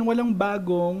 Ibig sabihin, walang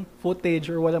bagong footage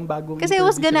or walang bagong kasi I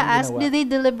was gonna ask, did they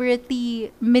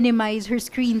deliberately minimize her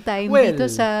screen time dito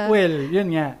sa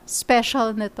yun nga.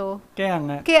 Special na to? Kaya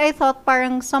nga. Kaya I thought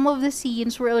parang some of the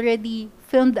scenes were already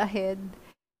filmed ahead.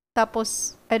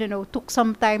 Tapos, I don't know, took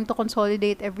some time to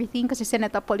consolidate everything kasi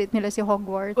sinet up ulit nila si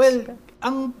Hogwarts. Well,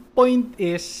 ang point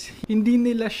is, hindi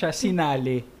nila siya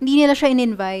sinali. Hindi nila siya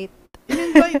in-invite.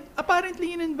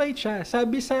 Apparently in-invite siya.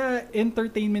 Sabi sa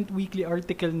Entertainment Weekly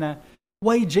article na,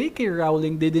 why J.K.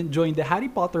 Rowling didn't join the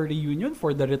Harry Potter reunion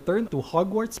for the Return to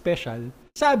Hogwarts special.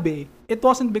 Sabi, it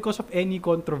wasn't because of any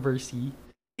controversy.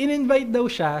 In-invite daw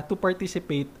siya to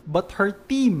participate, but her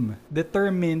team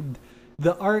determined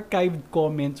the archived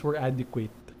comments were adequate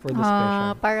for the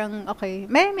special. Parang, okay.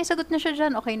 May sagot na siya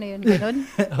dyan. Okay na yun. Ganun.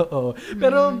 Oo.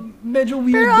 Pero, medyo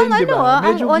weird pero din, di ba?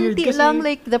 Medyo ang weird onti kasi lang,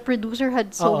 like, the producer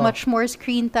had so much more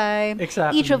screen time.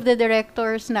 Exactly. Each of the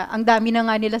directors na, ang dami na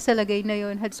nga nila sa lagay na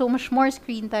yun, had so much more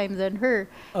screen time than her.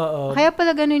 Oo. Kaya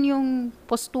pala ganun yung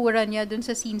postura niya dun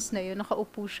sa scenes na yun.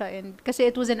 Nakaupo siya. Kasi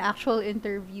it was an actual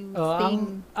interview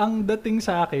thing. Ang dating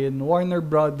sa akin, Warner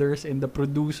Brothers and the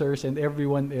producers and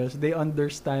everyone else, they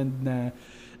understand na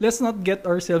let's not get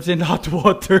ourselves in hot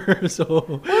water. So,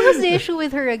 what was the issue with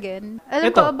her again?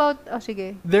 Alam ko about,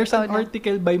 sige. There's an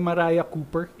article by Mariah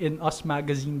Cooper in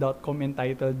usmagazine.com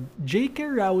entitled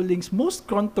J.K. Rowling's Most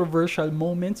Controversial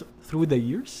Moments Through the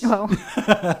Years. Wow.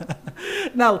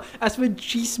 Now, as with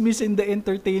chismis in the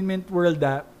entertainment world,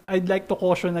 I'd like to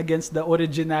caution against the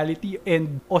originality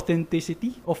and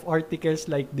authenticity of articles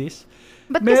like this.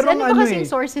 But kasi ano ba kasing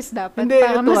sources dapat?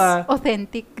 Para mas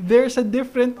authentic. There's a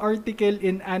different article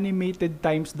in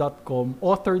animatedtimes.com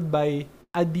authored by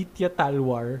Aditya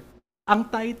Talwar.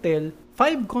 Ang title,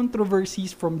 5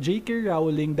 Controversies from J.K.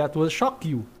 Rowling That Will Shock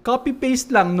You.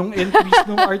 Copy-paste lang nung entries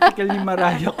nung article ni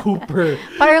Mariah Cooper.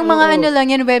 Parang mga ano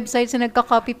lang yan, websites na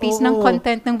nagka-copy-paste ng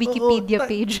content ng Wikipedia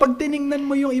page. Pag tiningnan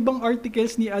mo yung ibang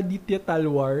articles ni Aditya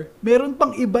Talwar, meron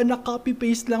pang iba na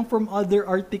copy-paste lang from other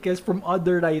articles from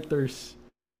other writers.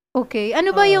 Okay.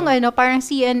 Ano ba yung parang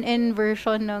CNN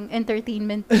version ng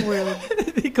entertainment world?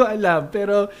 Hindi ko alam,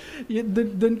 pero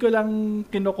dun ko lang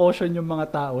kinokosyon yung mga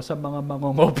tao sa mga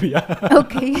mangongopya.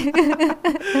 Okay.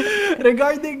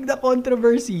 Regarding the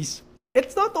controversies,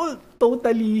 it's not all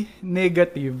totally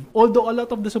negative. Although a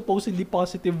lot of the supposedly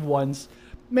positive ones,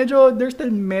 medyo they're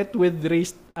still met with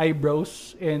raised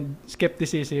eyebrows and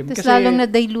skepticism. Tapos lalong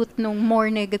na-dilute nung more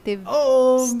negative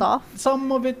stuff. Some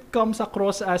of it comes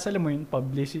across as, alam mo yun,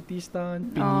 publicity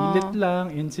stunt, pinilit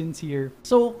lang, insincere.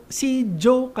 So, si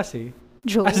Joe kasi,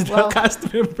 Joe, as the cast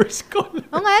members call.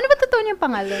 Ano ba totoo niyang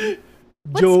pangalan?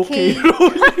 Joe K.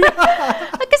 Rowling.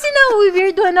 Kasi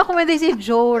na-weirduhan ako when they say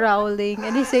Joe Rowling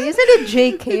and they say, isn't it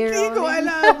J.K. Rowling? Hindi ko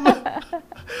alam.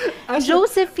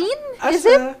 Josephine? Is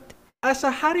it? As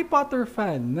a Harry Potter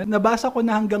fan, nabasa ko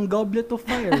na hanggang Goblet of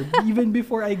Fire even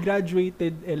before I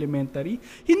graduated elementary.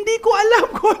 Hindi ko alam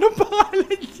kung anong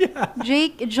pangalan niya.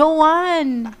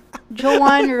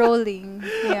 Joanne Rowling.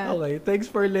 Yeah. Okay, thanks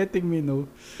for letting me know.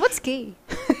 What's K?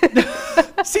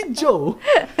 Si Joe,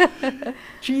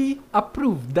 she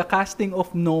approved the casting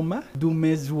of Noma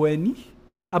Dumezweni,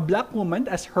 a black woman,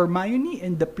 as Hermione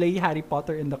in the play Harry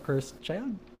Potter and the Cursed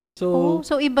Child. So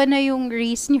iba na yung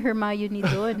race ni Hermione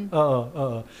doon.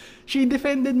 Oo. She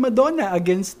defended Madonna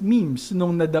against memes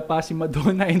nung nadapa si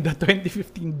Madonna in the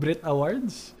 2015 Brit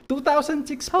Awards.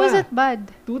 2006 pa. How is it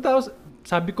bad?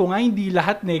 Sabi ko nga, hindi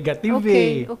lahat negative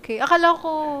Okay. Akala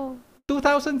ko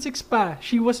 2006 pa,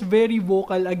 she was very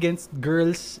vocal against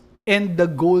girls and the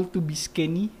goal to be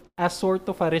skinny as sort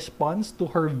of a response to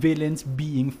her villains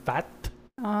being fat.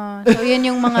 So yan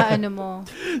yung mga mo.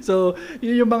 So,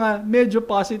 yun yung mga medyo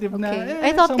positive na.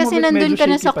 I thought kasi nandun ka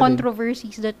na sa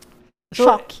controversies that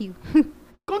shock you.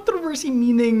 Controversy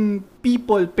meaning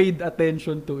people paid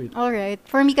attention to it. Alright.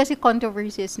 For me kasi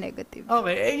controversy is negative.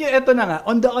 Okay, eto na nga.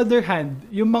 On the other hand,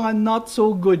 yung mga not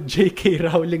so good J.K.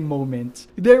 Rowling moments,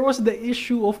 there was the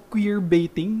issue of queer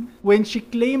baiting when she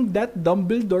claimed that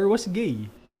Dumbledore was gay.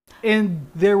 And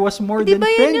there was more than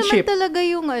friendship. Hindi ba yun naman talaga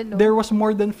yung There was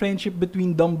more than friendship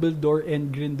between Dumbledore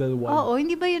and Grindelwald. Oo,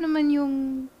 hindi ba yun naman yung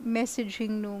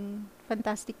messaging nung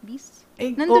Fantastic Beasts?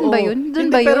 Nandun ba yun?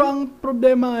 Doon ba yun? Pero ang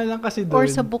problema lang kasi doon. Or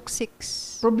sa book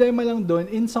 6? Problema lang doon,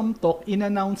 in some talk,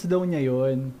 in-announce daw niya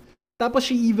yun. Tapos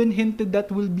she even hinted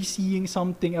that we'll be seeing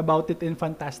something about it in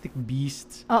Fantastic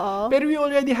Beasts. Oo. Pero we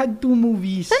already had 2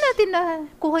 movies. Saan natin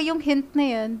kuha yung hint na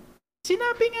yan?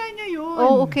 Sinabi nga niya yun.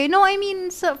 Oh, okay. No, I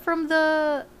mean, from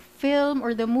the film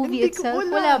or the movie itself,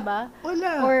 wala ba?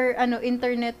 Wala. Or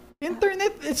internet?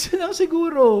 Internet, it's lang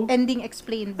siguro. Ending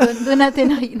explained. Doon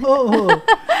natin Oo.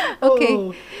 Okay. Oo.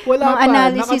 Wala mga pa.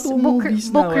 Analysis,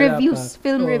 book pa. reviews,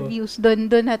 film reviews. Doon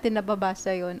natin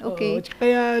nababasa yon. Okay.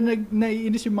 Kaya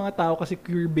naiinis yung mga tao kasi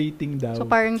queerbaiting daw. So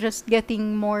parang just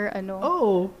getting more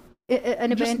Oo.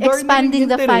 Expanding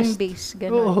the fan base.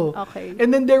 Ganun. Okay. And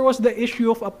then there was the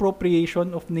issue of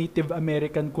appropriation of Native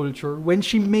American culture when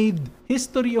she made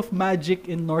History of Magic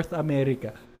in North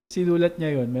America. Sinulat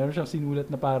niya yun. Meron siyang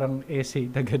sinulat na parang essay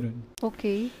na ganun.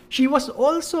 Okay. She was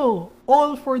also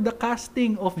all for the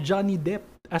casting of Johnny Depp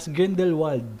as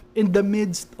Grindelwald in the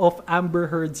midst of Amber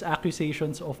Heard's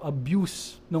accusations of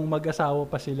abuse nung mag-asawa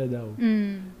pa sila daw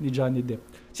ni Johnny Depp.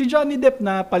 Si Johnny Depp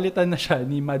na palitan na siya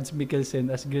ni Mads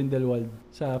Mikkelsen as Grindelwald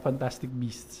sa Fantastic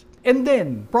Beasts. And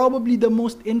then, probably the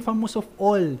most infamous of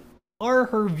all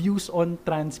are her views on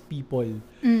trans people.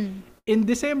 In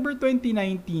December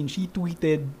 2019, she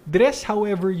tweeted, "Dress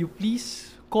however you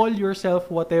please, call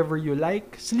yourself whatever you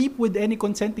like, sleep with any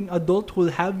consenting adult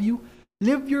who'll have you,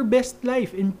 live your best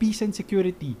life in peace and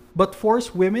security, but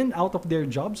force women out of their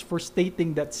jobs for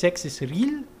stating that sex is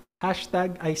real?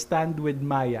 Hashtag I stand with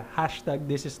Maya. Hashtag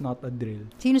this is not a drill."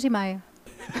 Sino si Maya?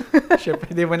 Siyempre,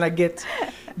 di mo na-gets.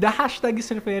 The hashtag is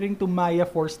referring to Maya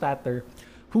Forstater,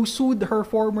 who sued her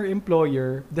former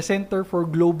employer, the Center for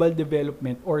Global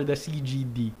Development, or the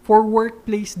CGD, for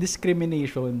workplace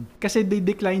discrimination kasi they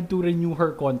declined to renew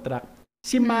her contract.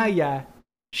 Si Maya,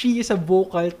 she is a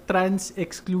vocal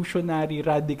trans-exclusionary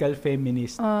radical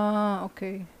feminist.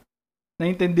 Okay.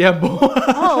 Naintindihan mo?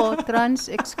 Oo,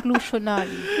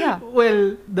 trans-exclusionary. Yeah.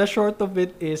 Well, the short of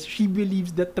it is, she believes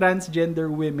that transgender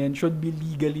women should be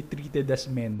legally treated as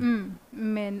men.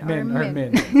 Men are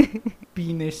men.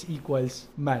 Penis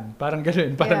equals man. Parang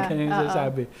ganun. Parang ganun yung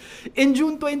sasabi. In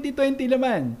June 2020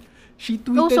 naman, she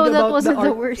tweeted about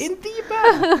the worst. Hindi ba?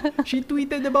 She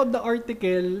tweeted about the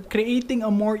article, "Creating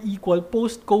a more equal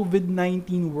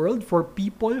post-COVID-19 world for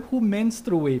people who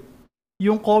menstruate."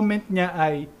 Yung comment niya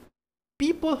ay,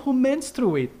 "People who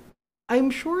menstruate. I'm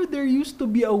sure there used to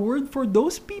be a word for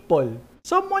those people.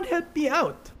 Someone help me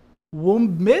out.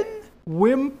 Women?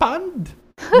 Wimpand?"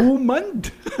 Woman?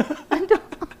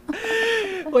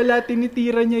 Wala,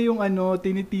 tinitira niya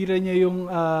yung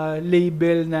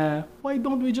label na, why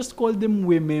don't we just call them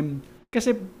women?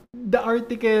 Kasi the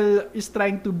article is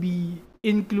trying to be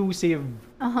inclusive.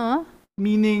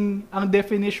 Meaning, ang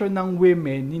definition ng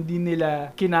women, hindi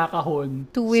nila kinakahon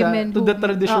to women to the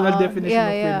traditional definition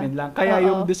of yeah. women lang. Kaya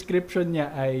yung description niya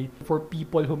ay for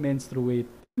people who menstruate.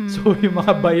 So, yung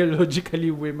mga biologically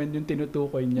women yung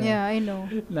tinutukoy niya. Yeah, I know.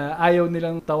 Na ayaw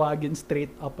nilang tawagin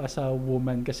straight up as a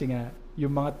woman kasi nga,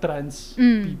 yung mga trans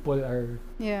people are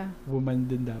woman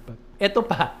din dapat. Eto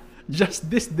pa, just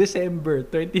this December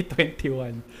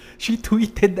 2021, she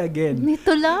tweeted again.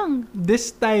 Nito lang. This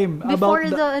time, before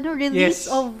about the release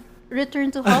of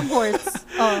Return to Hogwarts.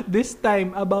 This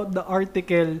time, about the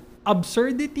article,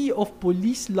 Absurdity of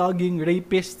Police Logging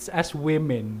Rapists as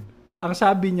Women. Ang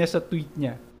sabi niya sa tweet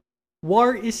niya,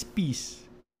 War is peace.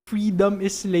 Freedom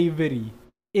is slavery.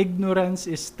 Ignorance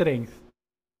is strength.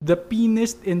 The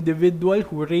peanest individual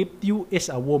who raped you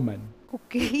is a woman.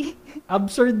 Okay.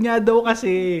 Absurd nga daw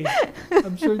kasi.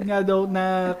 Absurd nga daw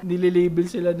na nililabel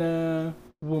sila na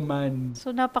woman.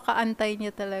 So, napaka-antay niya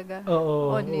talaga.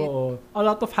 Oo. A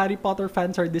lot of Harry Potter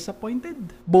fans are disappointed.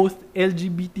 Both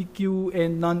LGBTQ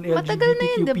and non-LGBTQ matagal na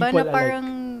yun, diba? people Na parang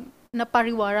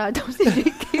napariwara daw si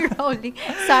J.K. Rowling.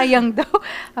 Sayang daw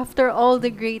after all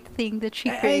the great thing that she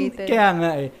created. Kaya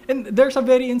nga eh. And there's a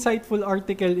very insightful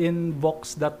article in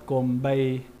Vox.com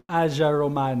by Aja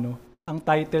Romano. Ang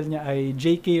title niya ay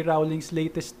J.K. Rowling's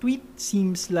latest tweet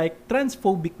seems like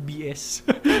transphobic BS.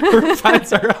 Her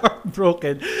fans are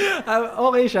heartbroken.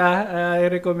 Okay siya. I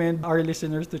recommend our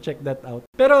listeners to check that out.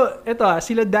 Pero ito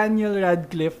sila Daniel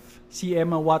Radcliffe, si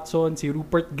Emma Watson, si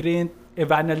Rupert Grint,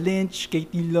 Evanna Lynch,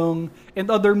 Katie Long, and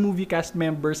other movie cast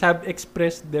members have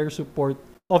expressed their support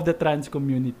of the trans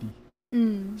community.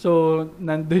 So,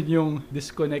 nandun yung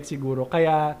disconnect siguro.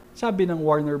 Kaya, sabi ng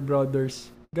Warner Brothers,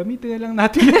 gamitin na lang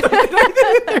natin ito.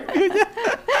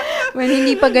 When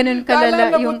hindi pa ganun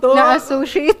kalala yung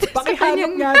na-associate sa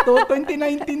kanyang... nga to,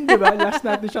 2019, di ba? Last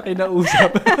natin siya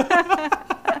kinausap.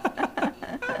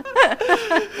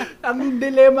 Ang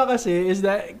dilemma kasi is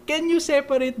that, can you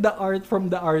separate the art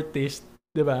from the artist?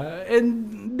 Diba?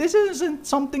 And this isn't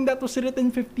something that was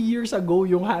written 50 years ago,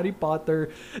 yung Harry Potter.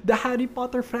 The Harry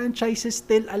Potter franchise is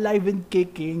still alive and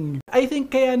kicking. I think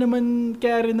kaya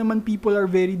rin naman people are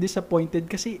very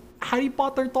disappointed kasi Harry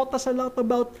Potter taught us a lot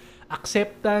about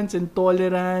acceptance and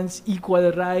tolerance, equal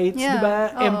rights,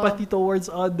 diba? Empathy towards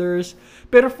others.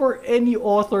 Pero for any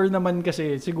author naman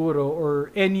kasi siguro,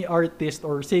 or any artist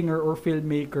or singer or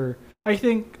filmmaker, I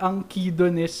think ang key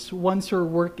dun is once your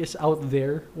work is out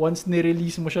there, once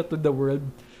nirelease mo siya to the world,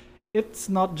 it's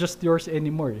not just yours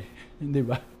anymore. Hindi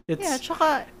ba?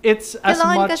 Tsaka it's as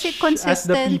much kasi as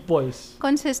the people's.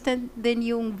 Consistent din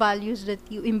yung values that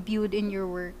you imbued in your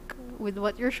work with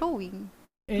what you're showing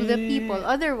to the people.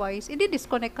 Otherwise,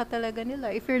 i-disconnect ka talaga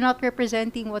nila if you're not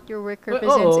representing what your work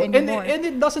represents anymore. And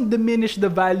it doesn't diminish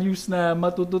the values na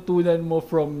matututunan mo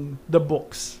from the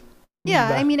books.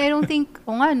 Yeah, diba? I mean, I don't think,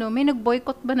 may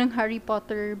nag-boycott ba ng Harry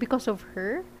Potter because of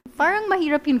her? Parang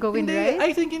mahirap yun gawin, right?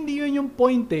 I think hindi yun yung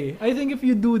point eh. I think if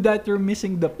you do that, you're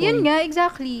missing the point. Yun nga,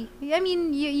 exactly. I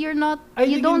mean, you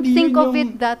don't think of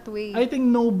it that way. I think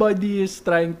nobody is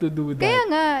trying to do that.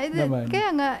 Kaya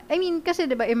nga, I mean, kasi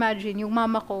diba, imagine, yung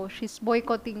mama ko, she's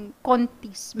boycotting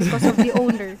Contis because of the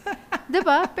owner.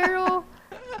 Diba? Pero,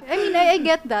 I mean, I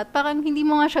get that. Parang hindi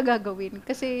mo nga siya gagawin.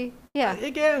 Kasi, kaya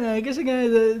nga,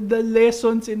 the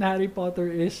lessons in Harry Potter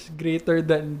is greater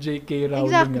than J.K.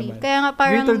 Rowling exactly. naman. Kaya nga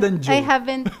parang, greater than Joe. I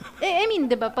haven't, I mean,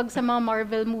 diba, pag sa mga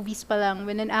Marvel movies pa lang,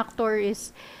 when an actor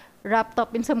is wrapped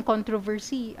up in some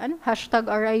controversy,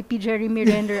 #RIP Jeremy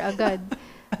Renner agad.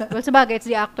 Well, sabagay, it's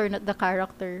the actor, not the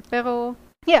character. Pero,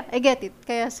 I get it.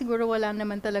 Kaya siguro wala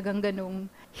naman talagang ganung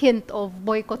hint of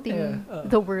boycotting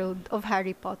the world of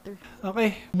Harry Potter.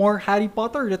 Okay, more Harry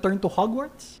Potter, Return to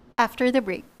Hogwarts? After the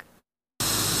break.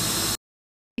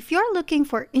 If you're looking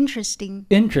for interesting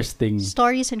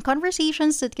stories and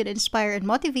conversations that can inspire and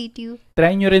motivate you,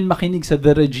 try nyo rin makinig sa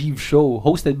The Rajiv Show,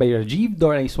 hosted by Rajiv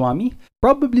Doraiswamy.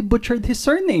 Probably butchered his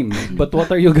surname, but what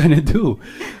are you gonna do?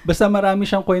 Basta marami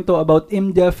siyang kwento about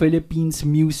India, Philippines,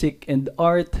 music, and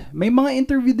art. May mga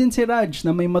interview din si Raj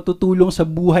na may matutulong sa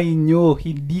buhay nyo,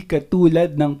 hindi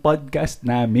katulad ng podcast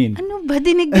namin. Ano ba?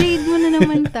 Dinigrade mo na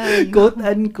naman tayo.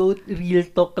 Quote-unquote, real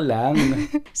talk lang.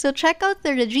 So check out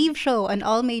The Rajiv Show on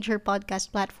all major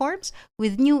podcast platforms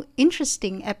with new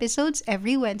interesting episodes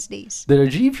every Wednesdays. The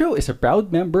Rajiv Show is a proud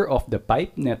member of the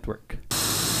Pipe Network.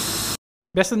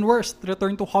 Best and worst,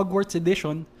 Return to Hogwarts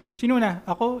edition. Sino na?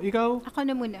 Ako? Ikaw? Ako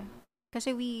na muna.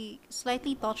 Kasi we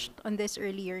slightly touched on this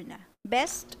earlier na.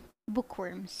 Best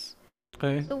bookworms.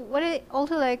 Okay. So what I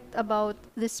also liked about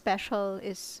this special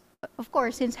is, of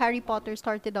course, since Harry Potter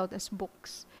started out as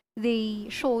books, they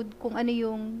showed kung ano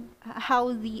yung,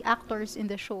 how the actors in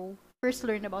the show first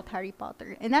learn about Harry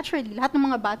Potter. And naturally, lahat ng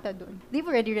mga bata doon, they've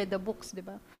already read the books, di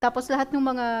ba? Tapos lahat ng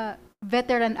mga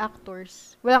veteran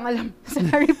actors, walang alam sa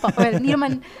Harry Potter. Well, hindi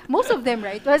naman, most of them,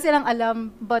 right? Wala silang alam,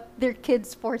 but their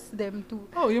kids forced them to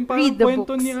Yung parang read the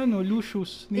kwento books. ni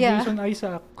Lucius, ni Yeah. Jason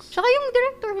Isaacs. Tsaka yung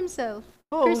director himself.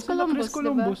 Chris sila Columbus, Chris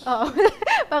Columbus. diba? Oo.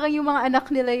 Parang yung mga anak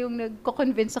nila yung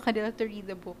nagko-convince sa kanila to read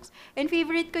the books. And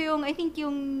favorite ko yung, I think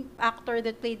yung actor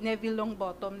that played Neville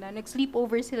Longbottom na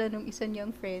nag-sleepover sila nung isa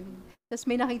niyang friend. Tapos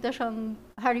may nakita siyang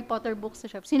Harry Potter books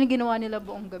sa shop. Sino ginawa nila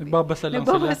buong gabi? Nagbabasa lang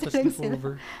sila sa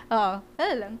sleepover. Oo.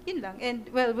 Ano lang. Yun lang. And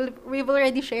well, we've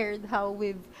already shared how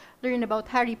we've learned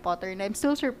about Harry Potter. And I'm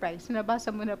still surprised.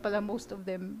 Nabasa mo na pala most of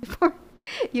them before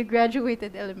you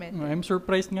graduated elementary. I'm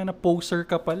surprised nga na poser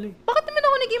ka pala eh. Bakit naman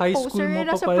ako naging High poser? school mo pa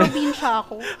Nasa pala. probinsya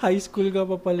ako. High school ka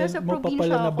pa pala, Nasa mo pa probinsya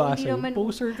pala ako, nabasa. hindi naman-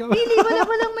 Poser ka ba? Really,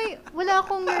 wala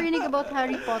akong narinig about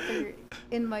Harry Potter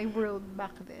in my world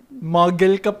back then.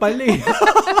 Muggle ka pala eh.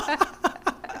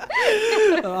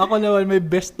 Ako naman, may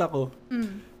best ako.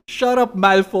 Shut up,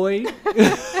 Malfoy.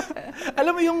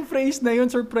 Alam mo yung phrase na yun,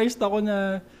 surprised ako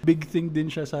na big thing din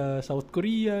siya sa South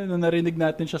Korea, nung narinig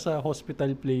natin siya sa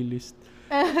hospital playlist.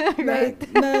 Right.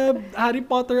 na Harry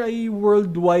Potter ay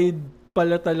worldwide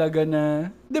pala talaga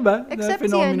na, di ba? Na Except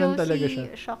phenomenon talaga si, siya.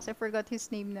 Shucks, I forgot his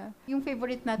name na. Yung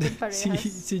favorite natin parehas.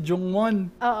 Si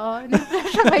Jungwon. Oo,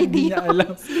 na-flash ang Hindi idea niya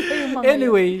alam. ko. Sino yung mga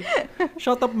Anyway,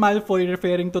 shut up Malfoy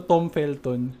referring to Tom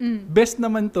Felton. Best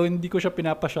naman to, hindi ko siya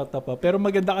pinapa-shut up pa. Pero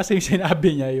maganda kasi yung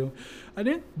sinabi niya yung,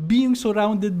 being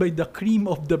surrounded by the cream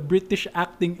of the British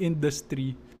acting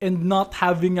industry and not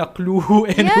having a clue who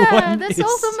anyone that's is.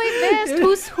 also my best.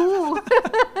 Who's who?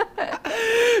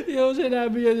 Yung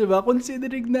sinabi niya, di ba?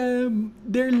 Considering na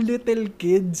they're little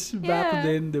kids back Yeah.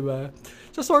 then, di ba?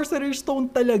 Sa Sorcerer's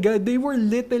Stone talaga, they were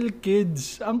little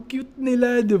kids. Ang cute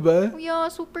nila, di ba? Yeah,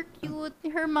 super cute. Ni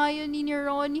Hermione, ni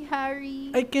Ron, ni Harry.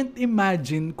 I can't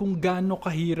imagine kung gaano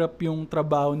kahirap yung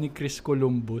trabaho ni Chris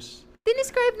Columbus.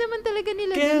 Dinescribe naman talaga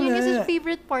nila Kaya yun. Yun nga. is his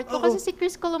favorite part ko. Oo. Kasi si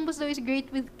Chris Columbus daw is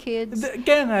great with kids.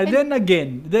 Kaya nga, then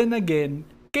again,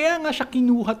 kaya nga siya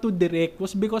kinuha to direct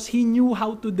was because he knew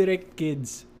how to direct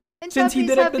kids. And Since he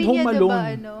directed sabi Home niya, Alone.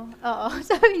 Diba, oo,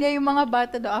 sabi niya yung mga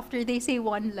bata daw, after they say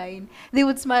one line, they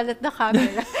would smile at the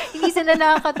camera. Hindi sila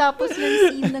nakakatapos ng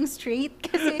scene ng straight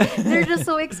kasi they're just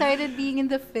so excited being in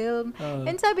the film.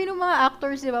 And sabi ng mga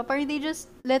actors, diba, parang they just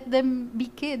let them be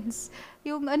kids.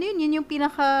 Yung ano yun yung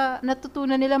pinaka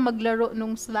natutunan nila maglaro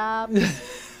nung slap,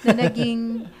 na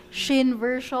naging Shin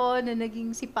version, na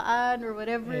naging sipaan or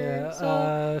whatever. Yeah,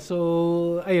 So,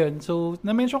 ayun. So,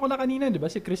 na-mention ko na kanina, di ba?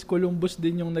 Si Chris Columbus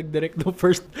din yung nag-direct ng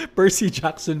first Percy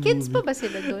Jackson kids movie. pa ba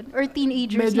sila doon? Or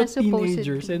teenagers Medyo na supposedly?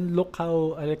 teenagers. And look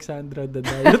how Alexandra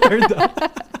Daddario turned out.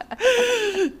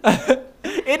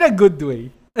 In a good way.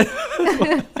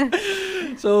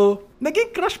 So,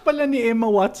 naging crush pala ni Emma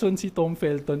Watson si Tom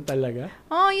Felton talaga.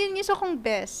 Oh, yun yung isa kong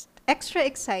best. Extra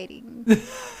exciting.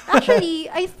 Actually,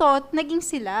 I thought naging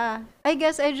sila. I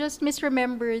guess I just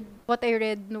misremembered what I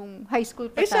read nung high school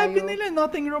pa tayo. Sabi nila,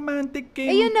 nothing romantic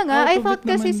came Yun na nga. out I of thought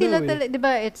it kasi naman sila daw eh. talaga, di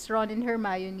ba, it's Ron and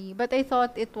Hermione. But I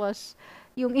thought it was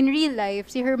yung in real life,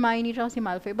 si Hermione at si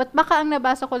Malfoy. But baka ang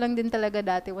nabasa ko lang din talaga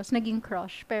dati was naging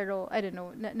crush. Pero, I don't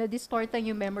know, na-distort lang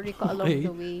yung memory ko along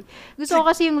the way. Gusto ko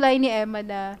kasi yung line ni Emma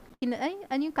na,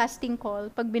 ano yung casting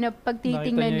call? Pag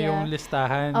titingnan niya. yung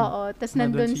listahan. Oo, tas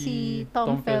nandun si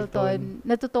Tom Felton.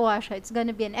 Natutuwa siya. It's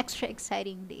gonna be an extra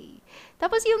exciting day.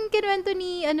 Tapos yung kinuwento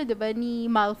ni, diba,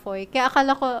 ni Malfoy, kaya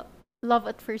akala ko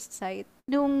love at first sight.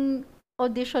 Nung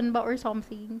audition ba or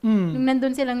something. Nung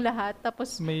nandun silang lahat,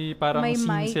 tapos may parang may scene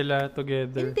mic. sila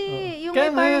together. Hindi, yung Kaya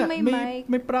may parang nga, may mic.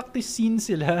 May practice scene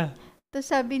sila. Tapos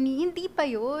sabi ni, hindi pa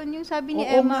yun. Yung sabi ni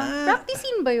Oo Emma, nga. practice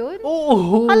scene ba yun?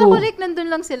 Oo. Akala ko like nandun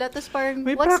lang sila, tapos parang,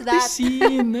 May what's practice that?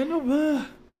 scene. Ano ba?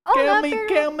 Oo nga,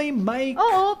 Kaya may mic.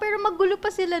 Oo, pero maggulo pa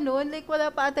sila noon. Like,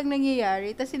 wala pa atang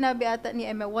nangyayari. Tapos sinabi ata ni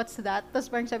Emma, what's that? Tapos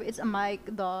parang sabi, it's a mic,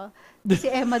 duh. Si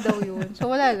Emma daw yun. So,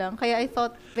 wala lang. Kaya I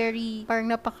thought parang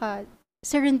napaka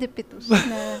serendipitous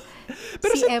na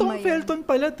Pero si Emma Tom Felton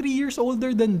pala 3 years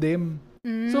older than them.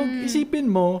 So, isipin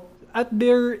mo, at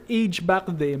their age back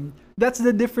then, that's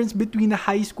the difference between a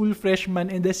high school freshman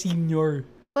and a senior.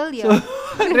 Well, yeah.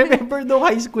 So, remember no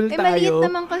high school maliit tayo.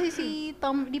 naman kasi si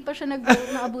Tom, di pa siya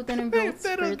naabutan ng growth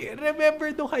Pero spurt.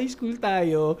 remember no high school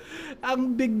tayo,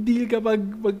 ang big deal kapag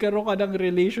magkaroon ka ng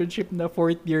relationship na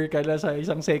 4th year ka na sa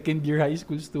isang second year high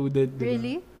school student. Diba?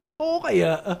 Really? Oo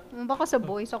kaya. Baka sa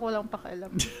boys, ako lang pakialam.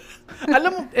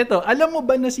 alam mo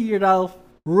ba na si Rafe,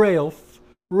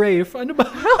 ano ba?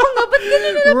 Oo nga, ba't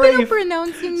ganun na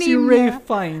pinopronounce yung name Si niya? Rafe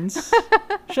Fiennes,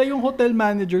 siya yung hotel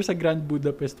manager sa Grand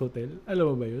Budapest Hotel.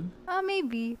 Alam mo ba yun?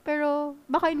 Maybe. Pero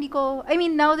baka hindi ko, I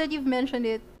mean, now that you've mentioned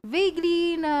it,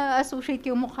 vaguely na-associate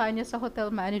yung mukha niya sa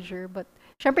hotel manager. But,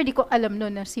 syempre di ko alam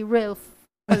no na si Ralph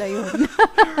pala yun.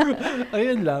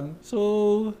 Ayun lang.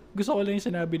 So, gusto ko lang yung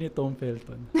sinabi ni Tom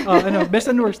Felton. Best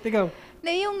and worst, ikaw.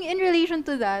 Na yung in relation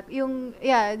to that, yung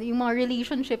mga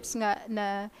relationships nga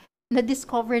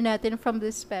na-discover natin from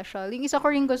this special. Yung isa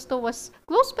ko rin gusto was,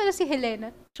 close pala si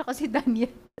Helena, tsaka si Daniel.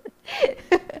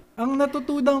 Ang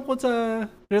natutunan ko sa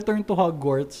Return to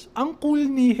Hogwarts, ang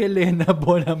cool ni Helena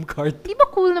Bonham Carter. Di ba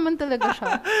cool naman talaga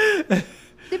siya?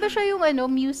 Di ba siya yung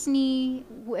muse ni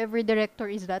whoever director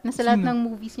is that? Nasa lahat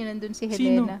ng movies niya nandun si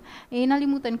Helena.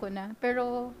 Nalimutan ko na.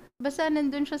 Pero basta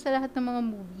nandun siya sa lahat ng mga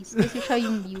movies kasi siya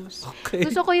yung muse. Okay.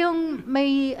 Gusto ko yung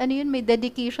may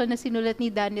dedication na sinulat ni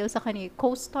Daniel sa kanya,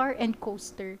 co-star and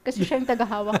coaster. Kasi siya yung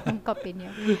tagahawak ng kape niya.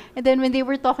 And then when they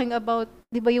were talking about,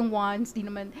 di ba yung wands, di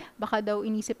naman, baka daw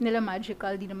inisip nila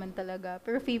magical, di naman talaga.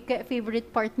 Pero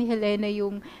favorite part ni Helena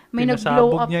yung may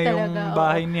nag-blow up niya talaga. Yung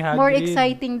bahay ni Hagrid. More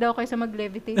exciting daw kaysa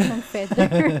mag-levitate ng feather.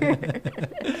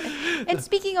 And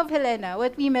speaking of Helena,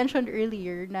 what we mentioned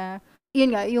earlier na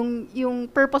yun nga, yung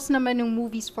purpose naman ng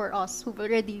movies for us who've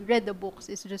already read the books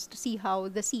is just to see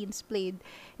how the scenes played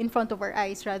in front of our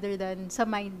eyes rather than sa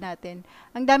mind natin.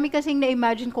 Ang dami kasing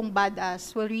na-imagine kong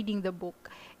badass while reading the book.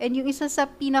 And yung isa sa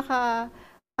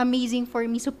pinaka-amazing for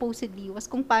me supposedly was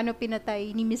kung paano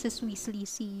pinatay ni Mrs. Weasley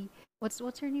si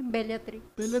what's her name? Bellatrix.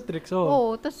 Bellatrix,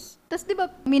 Oo, tas di ba,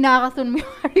 minakathon mo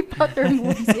yung Harry Potter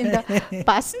movies in the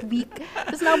past week.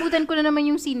 Tas nakabutan ko na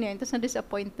naman yung scene na yun, tas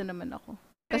na-disappoint na naman ako.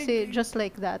 Kasi just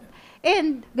like that.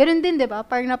 And, ganun din, di ba?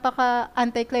 Parang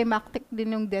napaka-anticlimactic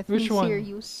din yung death ni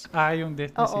Sirius. Yung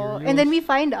death ni Sirius. And then we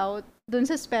find out, dun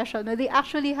sa special, na they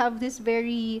actually have this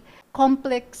very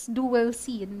complex duel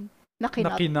scene na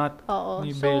kinot. Oo.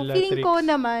 Ni So, Bellatrix. feeling ko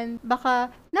naman,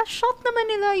 baka na-shot naman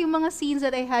nila yung mga scenes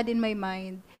that I had in my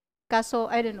mind.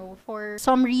 Kaso, I don't know, for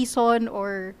some reason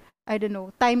or, I don't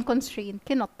know, time constraint,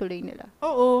 cannot tuloy nila.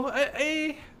 Oo.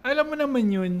 Alam mo naman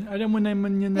yun. Alam mo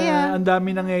naman yun na ang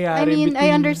dami nangyayari between I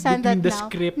understand the that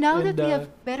script now and that we have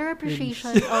better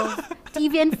appreciation of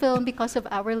TV and film because of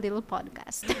our little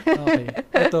podcast. Okay.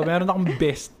 Ito, meron akong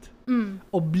best.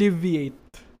 Obliviate.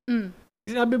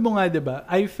 Sabi mo nga, diba,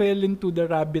 I fell into the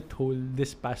rabbit hole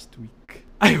this past week.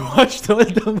 I watched all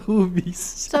the movies.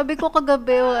 Sabi ko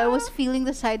kagabi, I was feeling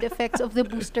the side effects of the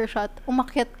booster shot.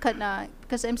 Umakyat ka na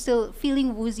because I'm still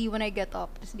feeling woozy when I get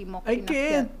up. Tapos di mo I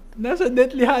can't. Nasa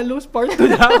Deathly Hallows part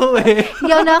 2 na ako eh.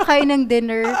 Hindi ako nakakain ng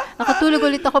dinner. Nakatulog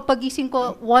ulit ako pagising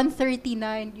ko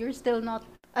 1:39. You're still not...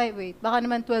 Ay, wait. Baka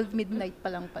naman 12 midnight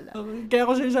pa lang pala. Kaya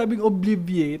ako sinasabing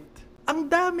obliviate. Ang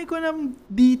dami ko ng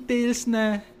details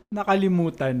na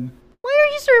nakalimutan. Why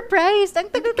are you surprised?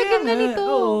 Ang tagal-tagal na nito.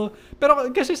 Oo.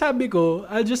 Pero kasi sabi ko,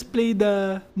 I'll just play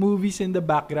the movies in the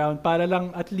background para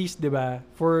lang at least, di ba,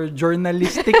 for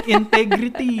journalistic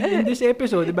integrity in this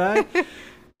episode, di ba?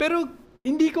 Pero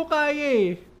hindi ko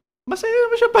kaya eh. Masaya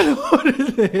naman siya panoorin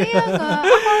eh. Kaya nga,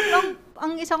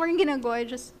 ang isa ko rin ginagawa,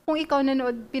 just kung ikaw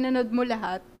pinanood mo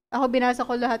lahat, ako binasa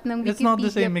ko lahat ng Wikipedia pages. It's not the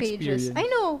same experience. I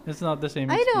know. It's not the same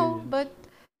experience. I know, but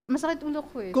masakit ulo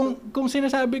ko eh. Kung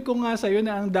sinasabi ko nga sa'yo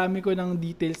na ang dami ko ng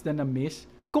details na na-miss,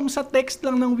 kung sa text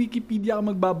lang ng Wikipedia ka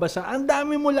magbabasa, ang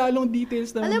dami mo lalong details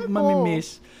na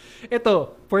mamimiss.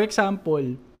 Ito, for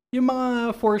example, yung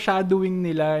mga foreshadowing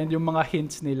nila and yung mga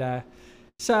hints nila,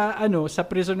 sa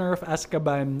Prisoner of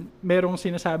Azkaban, merong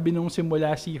sinasabi nung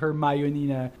simula si Hermione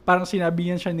na parang sinabi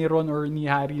niyan siya ni Ron or ni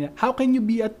Harry na, how can you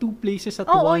be at two places at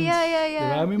once? Oh,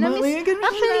 yeah. Diba? May ganun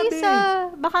actually,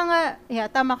 sinabi. baka nga,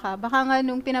 tama ka, baka nga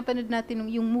nung pinapanood natin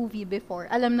yung movie before,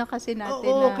 alam na kasi natin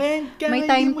na kaya may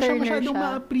time hindi mo turner siya masyadong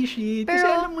ma-appreciate. Pero, kasi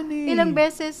alam mo na ilang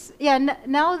beses,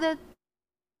 now that,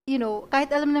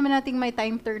 kahit alam naman natin may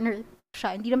time turner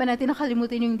siya, hindi naman natin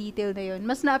nakalimutan yung detail na yun.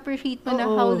 Mas na-appreciate mo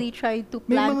na how they tried to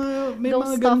plant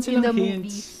those stuff in the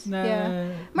movies.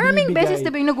 Maraming beses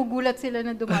diba yung nagugulat sila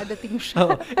na dumadating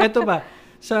siya. Eto ba,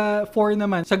 sa 4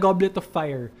 naman, sa Goblet of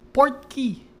Fire, port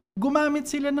key. Gumamit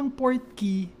sila ng port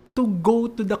key to go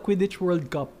to the Quidditch World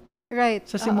Cup. Right.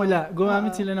 Sa simula,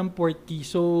 gumamit sila ng port key.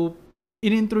 So,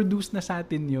 inintroduce na sa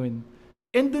atin yun.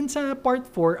 And dun sa part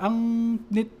 4, ang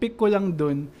nitpick ko lang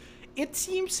dun, it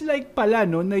seems like pala,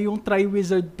 no, na yung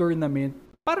Triwizard Tournament,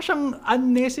 para siyang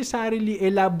unnecessarily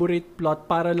elaborate plot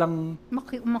para lang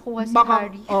makuha si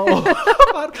Harry. Oo.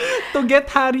 To get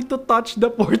Harry to touch the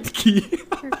portkey.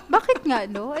 Bakit nga,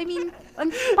 no? I mean, ang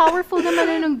powerful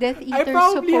naman ng Death I Eater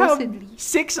probably supposedly.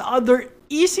 have 6 other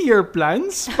easier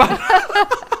plans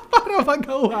para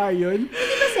magawa yun.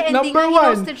 Hindi ba sa ending nga,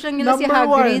 hinostage lang nila si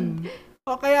Hagrid?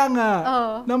 O kaya nga,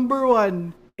 number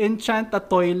 1, enchant a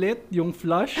toilet, yung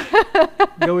flush.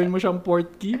 Gawin mo siyang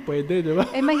portkey, pwede, di ba?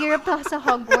 Mahirap pa sa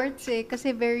Hogwarts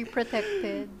kasi very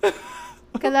protected.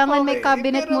 Kailangan may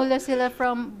cabinet mula sila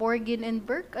from Borgin and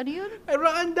Burke. Ano yun? Pero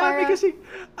ang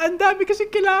dami kasi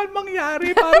kailangan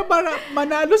mangyari para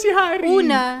manalo si Harry.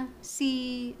 Una, si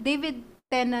David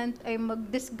Tennant ay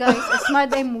mag-disguise as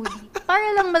Mad Eye Moody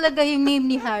para lang malagay yung name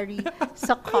ni Harry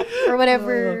sa cup or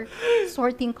whatever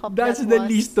sorting cup That's that the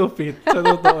was. least of it, sa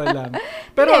totoo lang.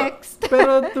 Pero, Next.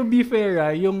 pero to be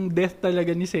fair, yung death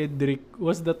talaga ni Cedric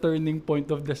was the turning point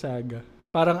of the saga.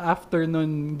 Parang after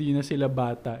nun, hindi na sila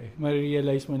bata eh.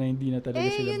 Ma-realize mo na hindi na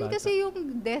talaga sila yun bata. kasi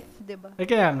yung death, diba?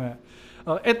 Kaya nga.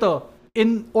 Eto,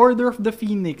 in Order of the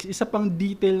Phoenix, isa pang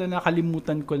detail na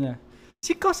nakalimutan ko na.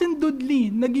 Si Cousin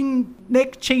Dudley, naging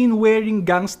neck chain wearing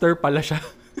gangster pala siya.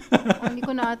 Hindi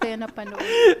ko na ata yan napanood.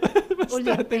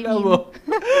 Basta tingnan mo.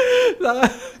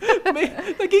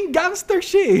 Naging gangster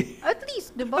siya eh. At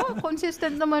least, di ba?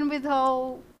 Consistent naman with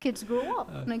how kids grow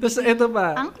up. Tapos ito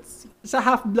pa, sa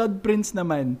Half-Blood Prince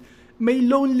naman, may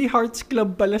Lonely Hearts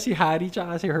Club pala si Harry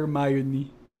tsaka si Hermione.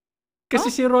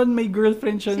 Kasi si Ron may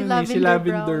girlfriend siya si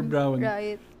Lavender Brown.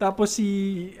 Right. Tapos si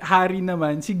Harry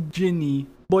naman, si Ginny,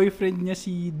 boyfriend niya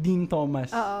si Dean Thomas.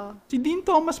 Oo. Si Dean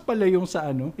Thomas pala yung sa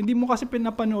hindi mo kasi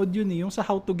pinapanood yun yung sa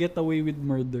How to Get Away with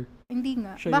Murder. Hindi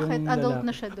nga. Siya bakit? Adult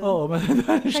na siya doon. Oo,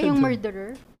 matanda na siya yung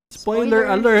murderer. Spoiler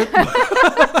alert.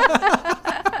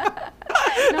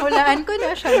 Nahulaan ko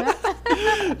na siya nga.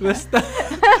 Basta.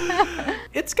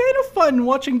 It's kind of fun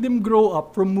watching them grow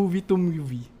up from movie to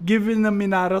movie. Given na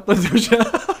minaraton siya.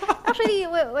 Actually,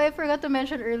 I forgot to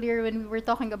mention earlier when we were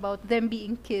talking about them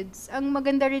being kids. Ang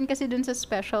maganda rin kasi dun sa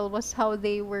special was how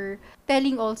they were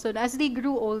telling also na as they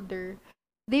grew older,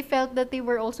 they felt that they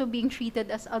were also being treated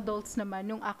as adults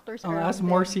naman nung actors around as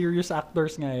more serious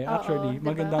actors nga eh. Actually,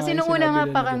 diba? maganda kasi nga nung una nga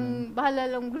parang ganun. bahala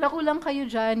lang, lako lang kayo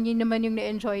dyan, yun naman yung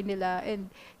na-enjoy nila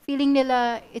and feeling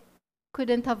nila it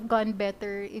couldn't have gone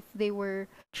better if they were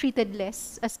treated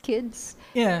less as kids.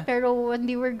 Yeah. Pero when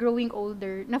they were growing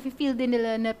older, nafe-feel din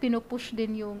nila na pinupush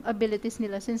din yung abilities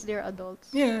nila since they're adults.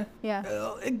 Yeah. Yeah.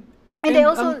 And they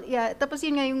also, tapos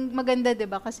yun nga yung maganda,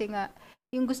 diba? Kasi nga,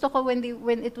 yung gusto ko when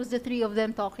it was the three of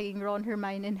them talking, Ron,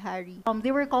 Hermione, and Harry,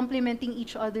 they were complimenting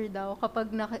each other daw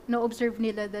kapag na-observe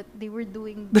nila that they were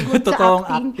doing good sa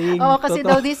acting. Oo, kasi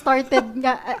daw they started,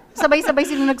 sabay-sabay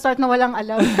silang nag-start na walang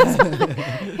alam.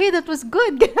 Hey, that was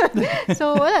good.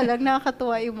 So, wala lang,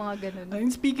 nakakatuwa yung mga ganun.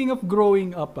 And speaking of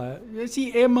growing up,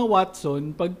 si Emma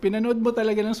Watson, pag pinanood mo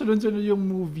talaga ng sunod-sunod yung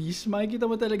movies,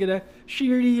 makikita mo talaga na she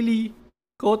really,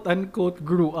 quote-unquote,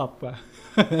 grew up.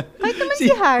 Kahit naman si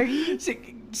Harry.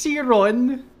 Si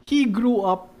Ron, he grew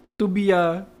up to be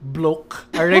a bloke,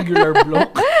 a regular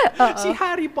bloke. Si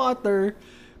Harry Potter,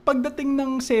 pagdating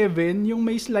ng 7, yung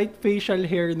may slight facial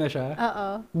hair na siya.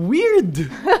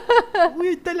 Weird!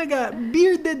 Weird talaga.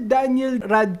 Bearded Daniel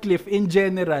Radcliffe in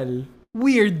general.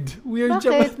 Weird. Weird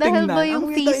siya magtingnan. Dahil ba yung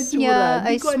face niya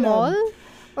ay small?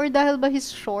 Or dahil ba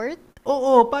he's short?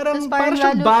 Oo, parang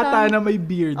siyang bata na may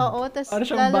beard. Oo, tas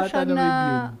lalo siya na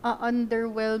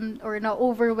underwhelmed or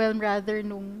na-overwhelmed rather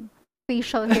nung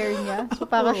facial hair niya. So,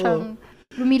 para siyang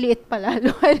lumiliit pa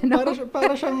lalo.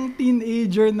 Para siyang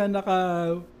teenager na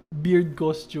naka-beard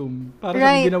costume. Para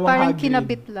siyang ginawang parang Hagrid.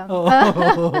 kinabit lang.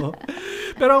 Oo.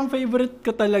 Pero ang favorite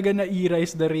ko talaga na era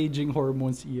is the Raging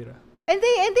Hormones era. And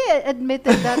they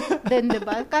admitted that din,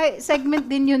 diba? Kahit segment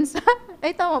din yun sa...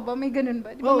 Ay, tama ba? May ganun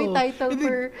ba? Diba may title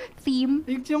per theme?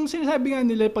 Yung sinasabi nga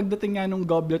nila, pagdating nga nung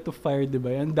Goblet of Fire,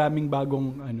 diba? Ang daming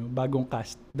bagong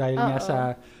cast. Dahil nga sa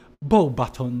bow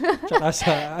button. Tsaka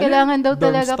sa... Kailangan daw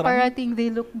talaga parating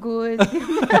they look good.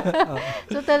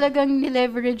 So talagang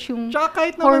nileverage yung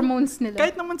hormones nila.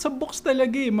 Kahit naman sa books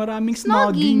talaga maraming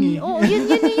snogging eh. Oo, yun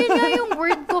nga yung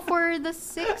word ko for the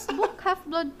 6th book,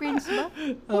 Half-Blood Prince ba?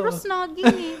 Puro snogging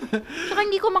eh. Tsaka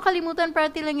hindi ko makalimutan,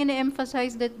 parati lang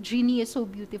i-emphasize that Ginny is so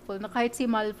beautiful na kahit si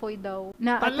Malfoy daw.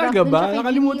 Talaga ba?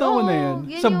 Nakalimutan ko na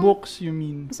yan. Sa books, you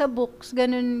mean? Sa books,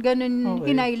 ganun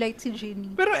hinighlight si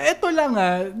Ginny. Pero eto lang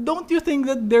don't you think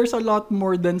that there's a lot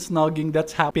more than snogging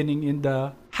that's happening in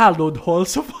the hallowed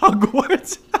halls of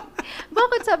Hogwarts?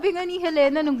 Bakit sabi nga ni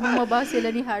Helena nung bumaba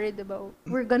sila ni Harry, diba?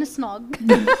 We're gonna snog.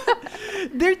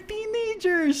 They're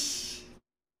teenagers.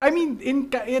 I mean,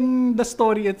 in the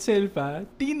story itself,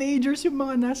 teenagers yung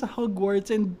mga nasa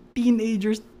Hogwarts and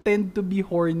teenagers tend to be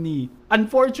horny.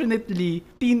 Unfortunately,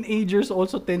 teenagers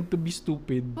also tend to be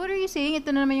stupid. What are you saying? Ito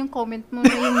na naman yung comment mo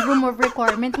na yung room of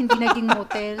requirement hindi naging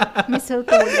motel.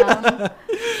 Mistletoe lang.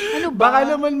 Ano ba?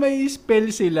 Baka naman may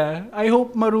spell sila. I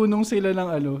hope marunong sila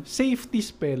ng safety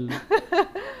spell.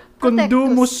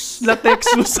 Condomus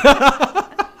latexus.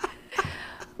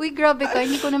 Uy, grabe ka.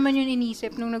 Hindi ko naman yun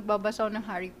inisip nung nagbabasa ako ng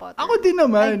Harry Potter. Ako din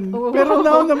naman. Ay, oh. Pero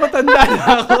now na matanda na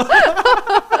ako.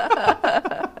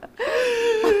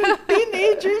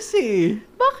 Teenagers eh.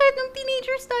 Bakit? Nung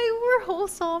teenagers tayo, we're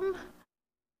wholesome.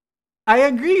 I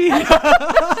agree.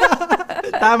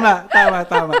 Tama.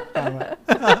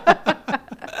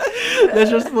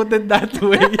 Let's just put it that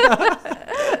way.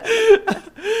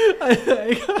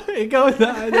 Ikaw na,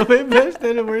 may best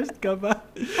and worst ka ba?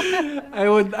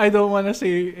 I don't wanna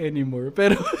say anymore.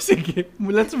 Pero sige,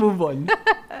 let's move on.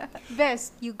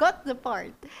 Best, you got the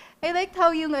part. I liked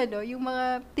how yung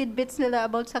mga tidbits nila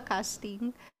about sa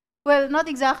casting. Well, not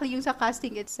exactly yung sa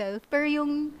casting itself, pero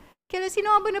yung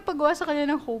sino nga ba napagawa sa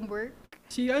kanya ng homework?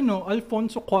 Si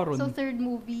Alfonso Cuarón. So, third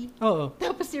movie. Oo.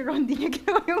 Tapos si Ron din niya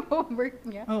ginawa yung homework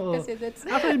niya. Oo. Kasi that's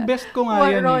actually, best ko nga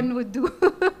what yan Ron would do.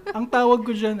 Ang tawag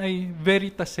ko dyan ay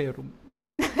Veritaserum.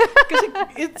 Kasi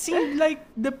it seemed like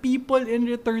the people in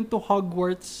Return to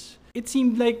Hogwarts, it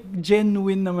seemed like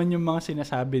genuine naman yung mga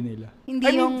sinasabi nila.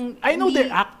 I know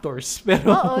they're actors, pero...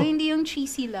 Oo, hindi yung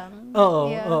cheesy lang. Oo,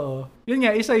 yeah. oo. Yun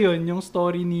nga, isa yun, yung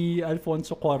story ni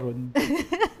Alfonso Cuarón.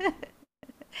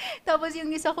 Tapos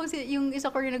yung isa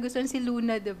ko rin nagustuhan si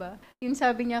Luna, 'di ba? Yung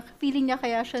sabi niya, feeling niya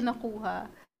kaya siya nakuha.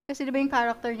 Kasi 'di ba yung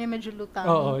character niya medyo lutang.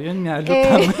 Oo, yun nga,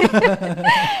 lutang.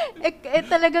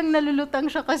 Talagang nalulutang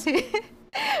siya kasi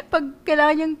pag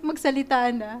kailangan niyang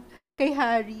magsalita na kay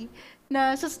Harry,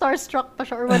 na sa starstruck pa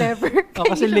siya or whatever.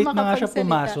 Kasi late na nga siya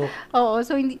pumasok. Oo,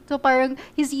 so parang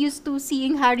he's used to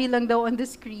seeing Harry lang daw on the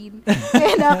screen.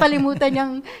 Kaya nakakalimutan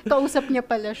niyang kausap niya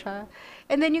pala siya.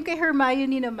 And then yung kay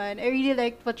Hermione naman, I really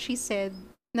liked what she said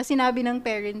na sinabi ng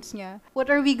parents niya, what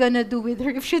are we gonna do with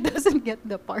her if she doesn't get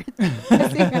the part?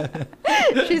 Kasi nga,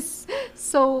 she's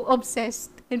so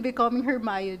obsessed in becoming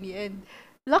Hermione. And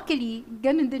luckily,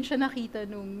 ganun din siya nakita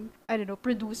nung,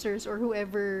 producers or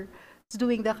whoever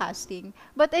doing the casting.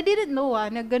 But I didn't know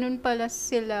na ganun pala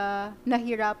sila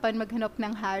nahirapan maghanap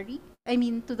ng Harry. I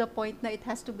mean, to the point na it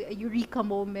has to be a eureka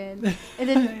moment. And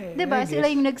then, diba,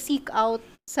 sila yung nag-seek out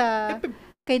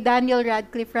kay Daniel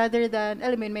Radcliffe rather than,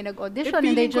 may nag-audition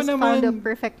and they just found a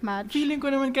perfect match. Feeling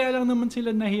ko naman, kaya lang naman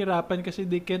sila nahirapan kasi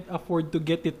they can't afford to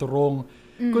get it wrong.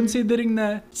 Considering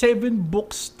na 7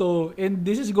 books to and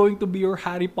this is going to be your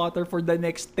Harry Potter for the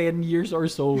next 10 years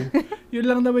or so. Yun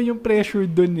lang naman yung pressure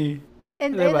dun eh.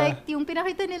 And diba? I liked yung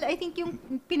pinakita nila, I think yung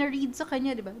pinaread sa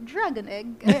kanya, di ba? Dragon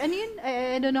egg. Ano yun?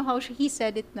 I don't know how he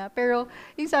said it na. Pero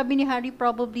yung sabi ni Harry,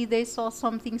 probably they saw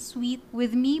something sweet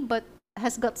with me but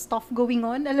has got stuff going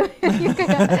on. Alam mo yun?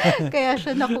 Kaya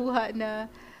siya nakuha na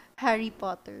Harry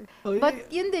Potter.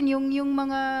 But yun din, yung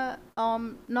mga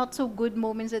not so good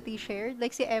moments that he shared.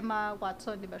 Like si Emma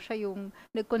Watson, di ba? Siya yung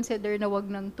nag-consider na wag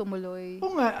nang tumuloy.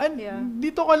 Oo nga.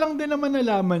 Dito ko lang din naman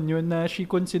nalaman yun na she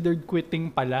considered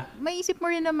quitting pala. May isip mo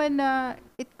rin naman na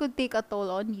it could take a toll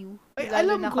on you. Ay,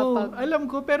 alam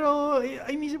ko, pero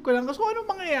inisip ko lang, so anong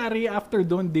mangyayari after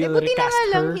doon they'll recast her? Buti na nga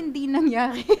lang hindi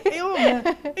nangyari. Oo nga.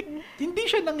 Hindi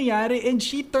siya nangyari and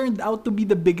she turned out to be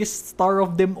the biggest star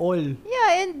of them all.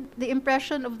 Yeah, and the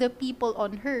impression of the people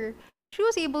on her, she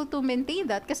was able to maintain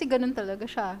that kasi ganun talaga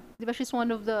siya. Di ba, she's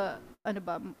one of the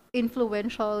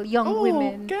influential young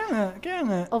women kaya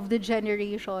nga. of the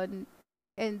generation.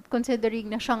 And considering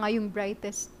na siya nga yung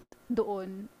brightest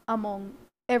doon among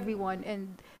everyone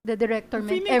and the director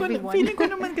meant everyone. Feeling ko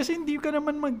naman kasi hindi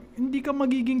ka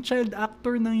magiging child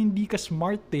actor nang hindi ka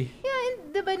smart eh. Yeah, and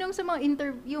diba nung sa mga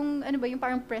yung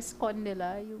parang press con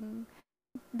nila, yung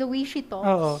the way she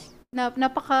talks.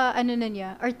 Napaka na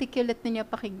niya, articulate na niya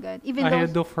pakinggan. Even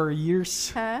ahead of her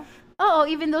years. Ha? Oo,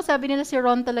 even though sabi nila si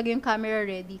Ron talaga yung camera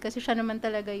ready kasi siya naman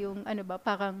talaga yung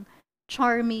parang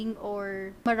charming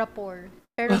or marapor.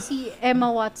 Pero si Emma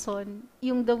Watson,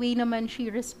 yung the way naman she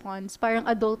responds, parang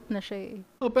adult na siya eh.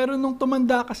 Pero nung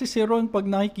tumanda kasi si Ron, pag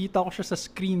nakikita ko siya sa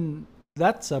screen,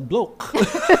 that's a bloke.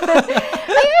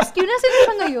 I ask you, nasa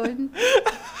siya ngayon?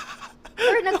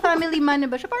 Or nag-family man na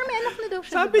ba siya? Parang may anak na daw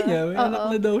siya. Sabi niya, may anak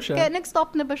na daw siya. Kaya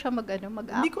nag-stop na ba siya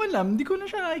mag-act? Hindi ko alam. Hindi ko na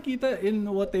siya nakikita in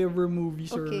whatever movies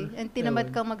or... Okay, and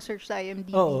tinamad kang mag-search sa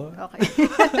IMDb. Oo. Okay.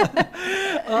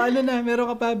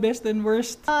 Meron ka pa best and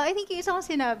worst? I think yung isa kong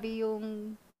sinabi,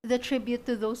 yung the tribute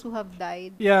to those who have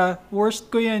died. Yeah,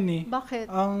 worst ko yan eh. Bakit?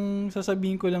 Ang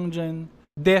sasabihin ko lang dyan,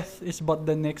 death is but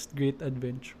the next great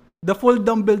adventure. The full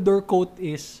Dumbledore quote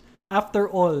is, after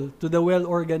all, to the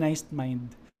well-organized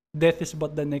mind, death is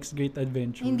but the next great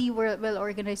adventure. Hindi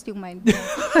well-organized yung mind mo.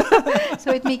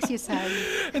 So it makes you sad.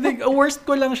 I think, worst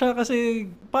ko lang siya kasi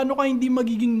paano ka hindi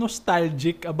magiging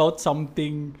nostalgic about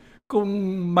something kung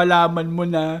malaman mo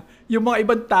na yung mga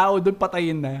ibang tao doon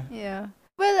patayin na. Yeah.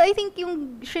 Well, I think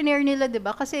yung shinare nila, di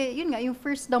ba? Kasi yun nga, yung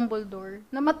first Dumbledore,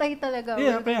 namatay talaga.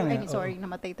 Yeah, kaya nga.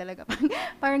 Namatay talaga.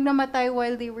 Parang namatay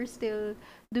while they were still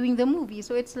doing the movie.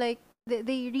 So it's like,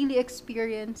 they really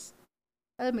experienced,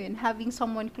 alam mo yun, having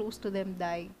someone close to them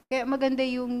die. Kaya maganda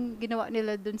yung ginawa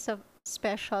nila dun sa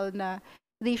special na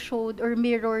they showed or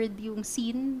mirrored yung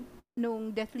scene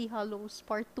nung Deathly Hallows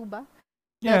Part 2 ba?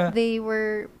 Yeah. That they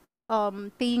were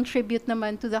paying tribute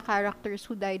naman to the characters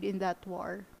who died in that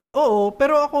war. Oo,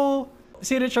 pero ako,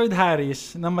 si Richard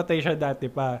Harris, namatay siya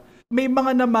dati pa. May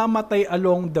mga namamatay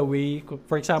along the way.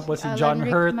 For example, si John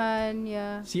Hurt,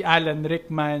 yeah. si Alan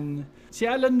Rickman. Si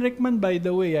Alan Rickman, by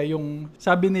the way, yung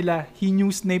sabi nila, he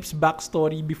knew Snape's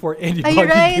backstory before anybody Ay,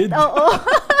 right? did. Oo.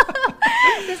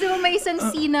 Kasi may isang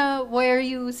scene na, why are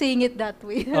you saying it that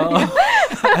way? Oo.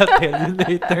 I'll tell you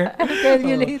later.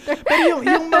 Pero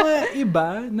yung mga iba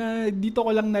na dito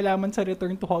ko lang nalaman sa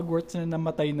Return to Hogwarts na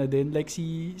namatay na din. Like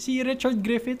si Richard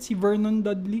Griffith, si Vernon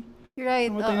Dudley.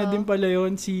 Right. Namatay na din pala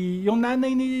yun. Yung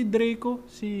nanay ni Draco,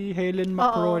 si Helen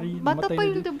McCrory. Bata pa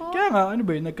yun, diba? Kaya nga, ano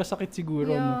ba yun? Nagkasakit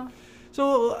siguro. Yeah. No?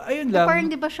 So, ayun lang. Parang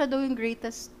di ba siya daw yung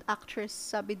greatest actress,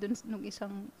 sabi dun nung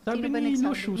isang... Sabi sino ba ni nagsabi?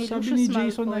 Lucius. Sabi ni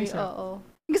Jason Malfoy, Isaac. Oo.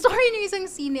 Gusto ko rin yung isang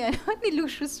scene ni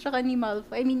Lucius tsaka ni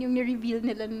Malfoy. I mean, yung ni-reveal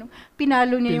nila nung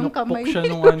pinalo niya yung kamay siya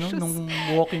ni nung, Lucius. nung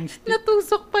walking stick.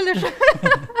 Natusok pala siya.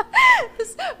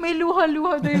 Tapos may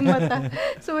luha-luha daw yung mata.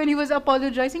 So when he was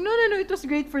apologizing, no, it was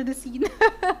great for the scene.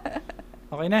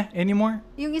 Okay na? Any more?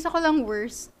 Yung isa ko lang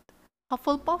worst,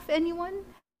 Hufflepuff, anyone?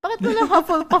 Bakit walang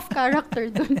Hufflepuff character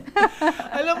dun?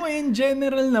 Alam mo, in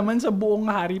general naman sa buong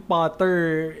Harry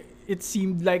Potter, it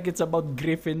seemed like it's about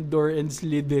Gryffindor and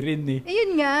Slytherin eh.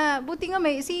 Ayun nga, buti nga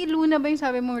si Luna ba yung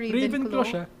sabi mong Ravenclaw? Ravenclaw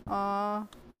siya.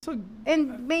 So,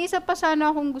 and may isa pa sana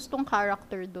akong gustong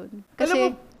character dun.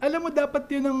 Kasi, alam mo, dapat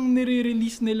yun ang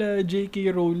nire-release nila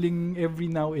J.K. Rowling every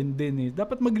now and then eh.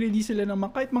 Dapat mag-release sila ng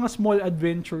kahit mga small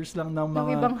adventures lang ng mga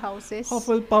ibang houses.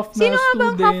 Hufflepuff na Sino students. Sino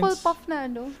nga bang Hufflepuff na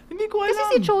ano? Hindi ko alam. Kasi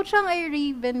si Cho Chang ay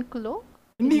Ravenclaw?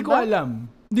 Hindi ko alam.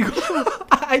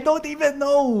 I don't even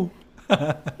know.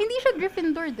 Hindi siya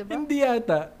Gryffindor, diba? Hindi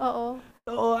yata. Oo.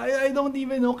 I don't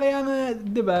even know. Kaya nga,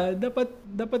 di ba,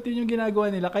 dapat yun yung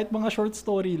ginagawa nila, kahit mga short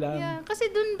story lang. Yeah,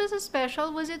 kasi dun ba sa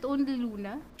special, was it only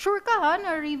Luna? Sure ka ha,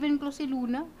 na Ravenclaw si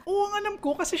Luna? Oo, ang alam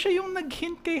ko, kasi siya yung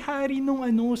nag-hint kay Harry nung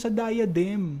sa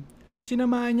diadem.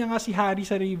 Sinamahan niya nga si Harry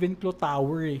sa Ravenclaw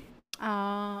Tower eh.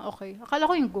 Okay. Akala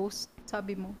ko yung ghost,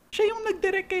 sabi mo. Siya yung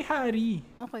nag-direct kay Harry.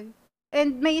 Okay.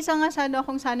 And may isa nga sana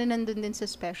nandun din sa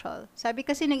special. Sabi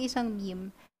kasi ng isang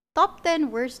meme, Top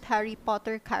 10 worst Harry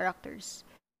Potter characters.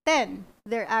 10.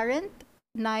 There aren't.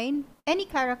 9. Any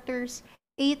characters.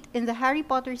 8. In the Harry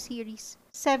Potter series.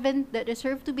 7. That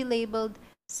deserve to be labeled.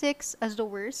 6. As the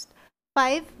worst.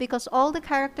 5. Because all the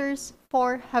characters.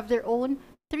 4. Have their own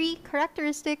 3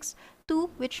 characteristics.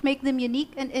 2. Which make them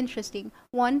unique and interesting.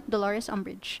 1. Dolores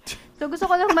Umbridge. So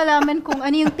gusto ko lang malaman kung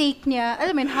ano yung take niya.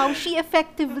 Alam mo, how she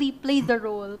effectively played the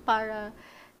role para...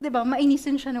 Diba,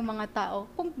 mainisin siya ng mga tao.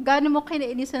 Kung gaano mo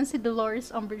kinainisan si Dolores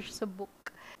Umbridge sa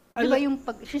book. Diba yung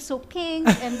she's so pink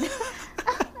and...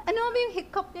 ano nga ba yung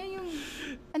hiccup niya?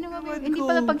 Hindi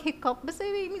pala pag hiccup. Basta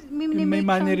may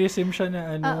mannerism siya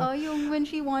na yung when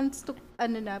she wants to,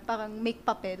 parang make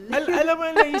papel. Alam mo,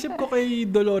 naisip ko kay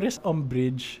Dolores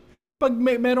Umbridge, pag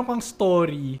meron kang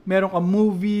story, meron kang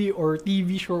movie or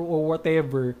TV show or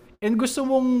whatever, and gusto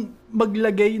mong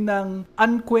maglagay ng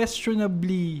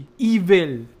unquestionably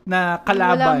evil na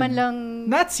kalaban. Wala man lang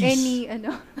Nazis.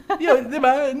 Yun, di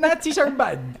ba? Nazis are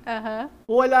bad.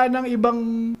 Wala nang ibang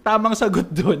tamang sagot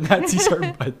doon. Nazis are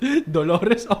bad.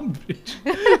 Dolores Umbridge.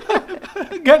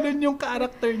 Ganon yung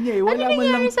character niya eh. Wala ano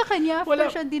nangyari lang, sa kanya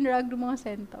after siya dinrag ng mga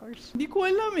centaurs? Hindi ko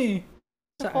alam eh.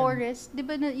 Sa forest. Di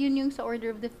ba yun yung sa Order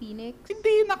of the Phoenix?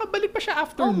 Hindi, nakabalik pa siya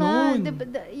after noon. Diba,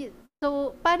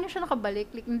 so, paano siya nakabalik?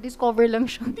 Like, discover lang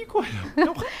siya. Hindi ko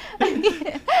alam.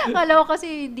 Akala ko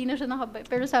kasi hindi na siya nakabalik.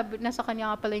 Pero sabi, nasa kanya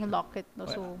nga pala yung locket. No?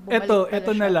 So, bumalik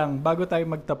ito na lang, bago tayo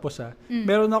magtapos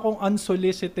meron akong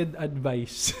unsolicited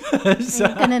advice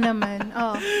ka na naman.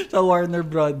 Sa Warner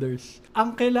Brothers.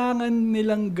 Ang kailangan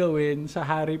nilang gawin sa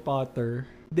Harry Potter,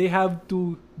 they have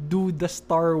to do the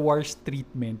Star Wars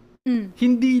treatment.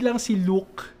 Hindi lang si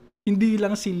Luke, hindi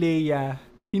lang si Leia,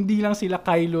 hindi lang sila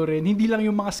Kylo Ren, hindi lang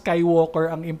yung mga Skywalker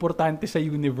ang importante sa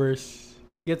universe.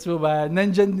 Gets mo ba?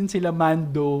 Nandyan din sila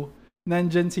Mando,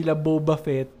 nandyan sila Boba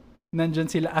Fett, nandyan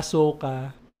sila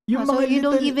Ahsoka. Yung So mga you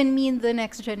don't little- even mean the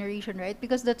next generation, right?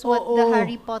 Because that's what Oo. the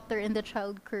Harry Potter and the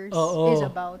Child Curse Oo. is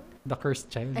about. The Cursed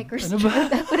Child. Ay, cursed Ano ba?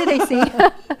 child. What did I say?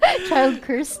 Child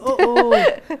cursed. Oo.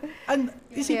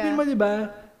 Isipin Yeah. mo, di ba?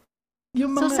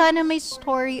 Yung So mga, sana may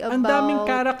story about ang daming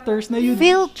characters na yun.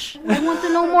 Filch. I want to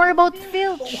know more about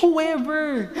Filch.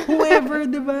 Whoever,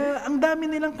 di ba? Ang dami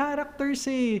nilang characters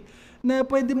eh. Na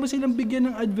pwede mo silang bigyan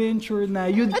ng adventure na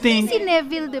you'd At think... least si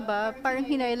Neville, di ba? Parang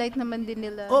hinighlight naman din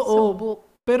nila sa Oo. book.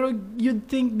 Pero you'd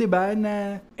think, di ba,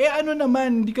 na... ano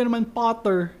naman, hindi ka naman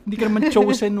Potter, hindi ka naman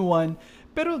chosen one.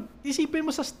 Pero isipin mo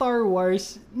sa Star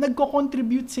Wars,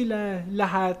 nagko-contribute sila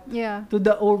lahat Yeah. to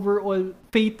the overall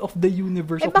fate of the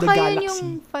universe, of the Baka galaxy. yun yung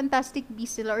Fantastic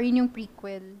Beasts sila or yun yung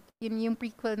prequel. Yun yung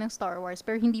prequel ng Star Wars.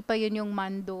 Pero hindi pa yun yung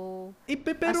Mando.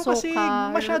 Pero Ahsoka, kasi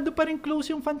masyado pa rin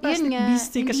close yung Fantastic Yun nga,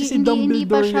 Beasts eh, kasi si hindi pa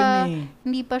Dumbledore siya, yun eh.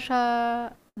 Hindi pa siya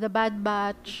The Bad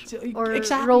Batch or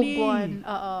Exactly. Rogue One.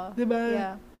 Oo. Diba?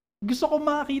 Yeah. Gusto ko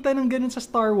makakita ng ganun sa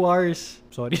Star Wars.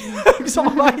 Sorry. Gusto ko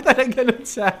makakita ng ganun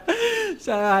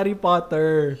sa Harry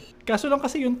Potter. Kaso lang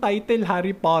kasi yung title,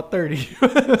 Harry Potter.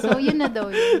 So, yun na daw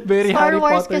yun. Very Star Harry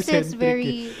Wars Potter kasi it's centric.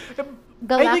 very I think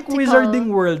galactical. Wizarding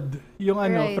World, yung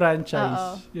Right.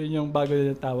 franchise. Yun yung bago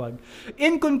na tawag.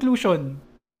 In conclusion,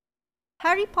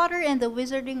 Harry Potter and the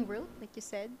Wizarding World, like you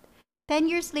said, 10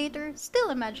 years later, still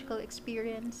a magical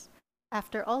experience.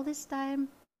 After all this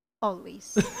time,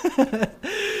 always.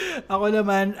 ako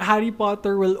naman, Harry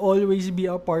Potter will always be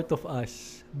a part of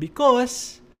us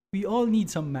because we all need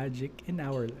some magic in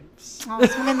our lives. Oh,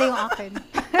 mas maganda yung akin.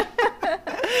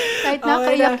 Kahit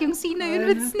nakaiyak yung scene na yun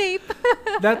with Snape.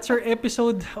 That's our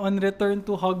episode on Return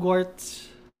to Hogwarts.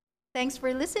 Thanks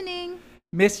for listening.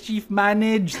 Mischief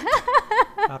managed.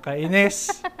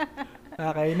 Kakainis.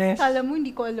 Kala mo,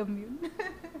 hindi ko alam yun.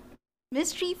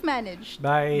 Mischief managed.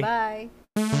 Bye. Bye.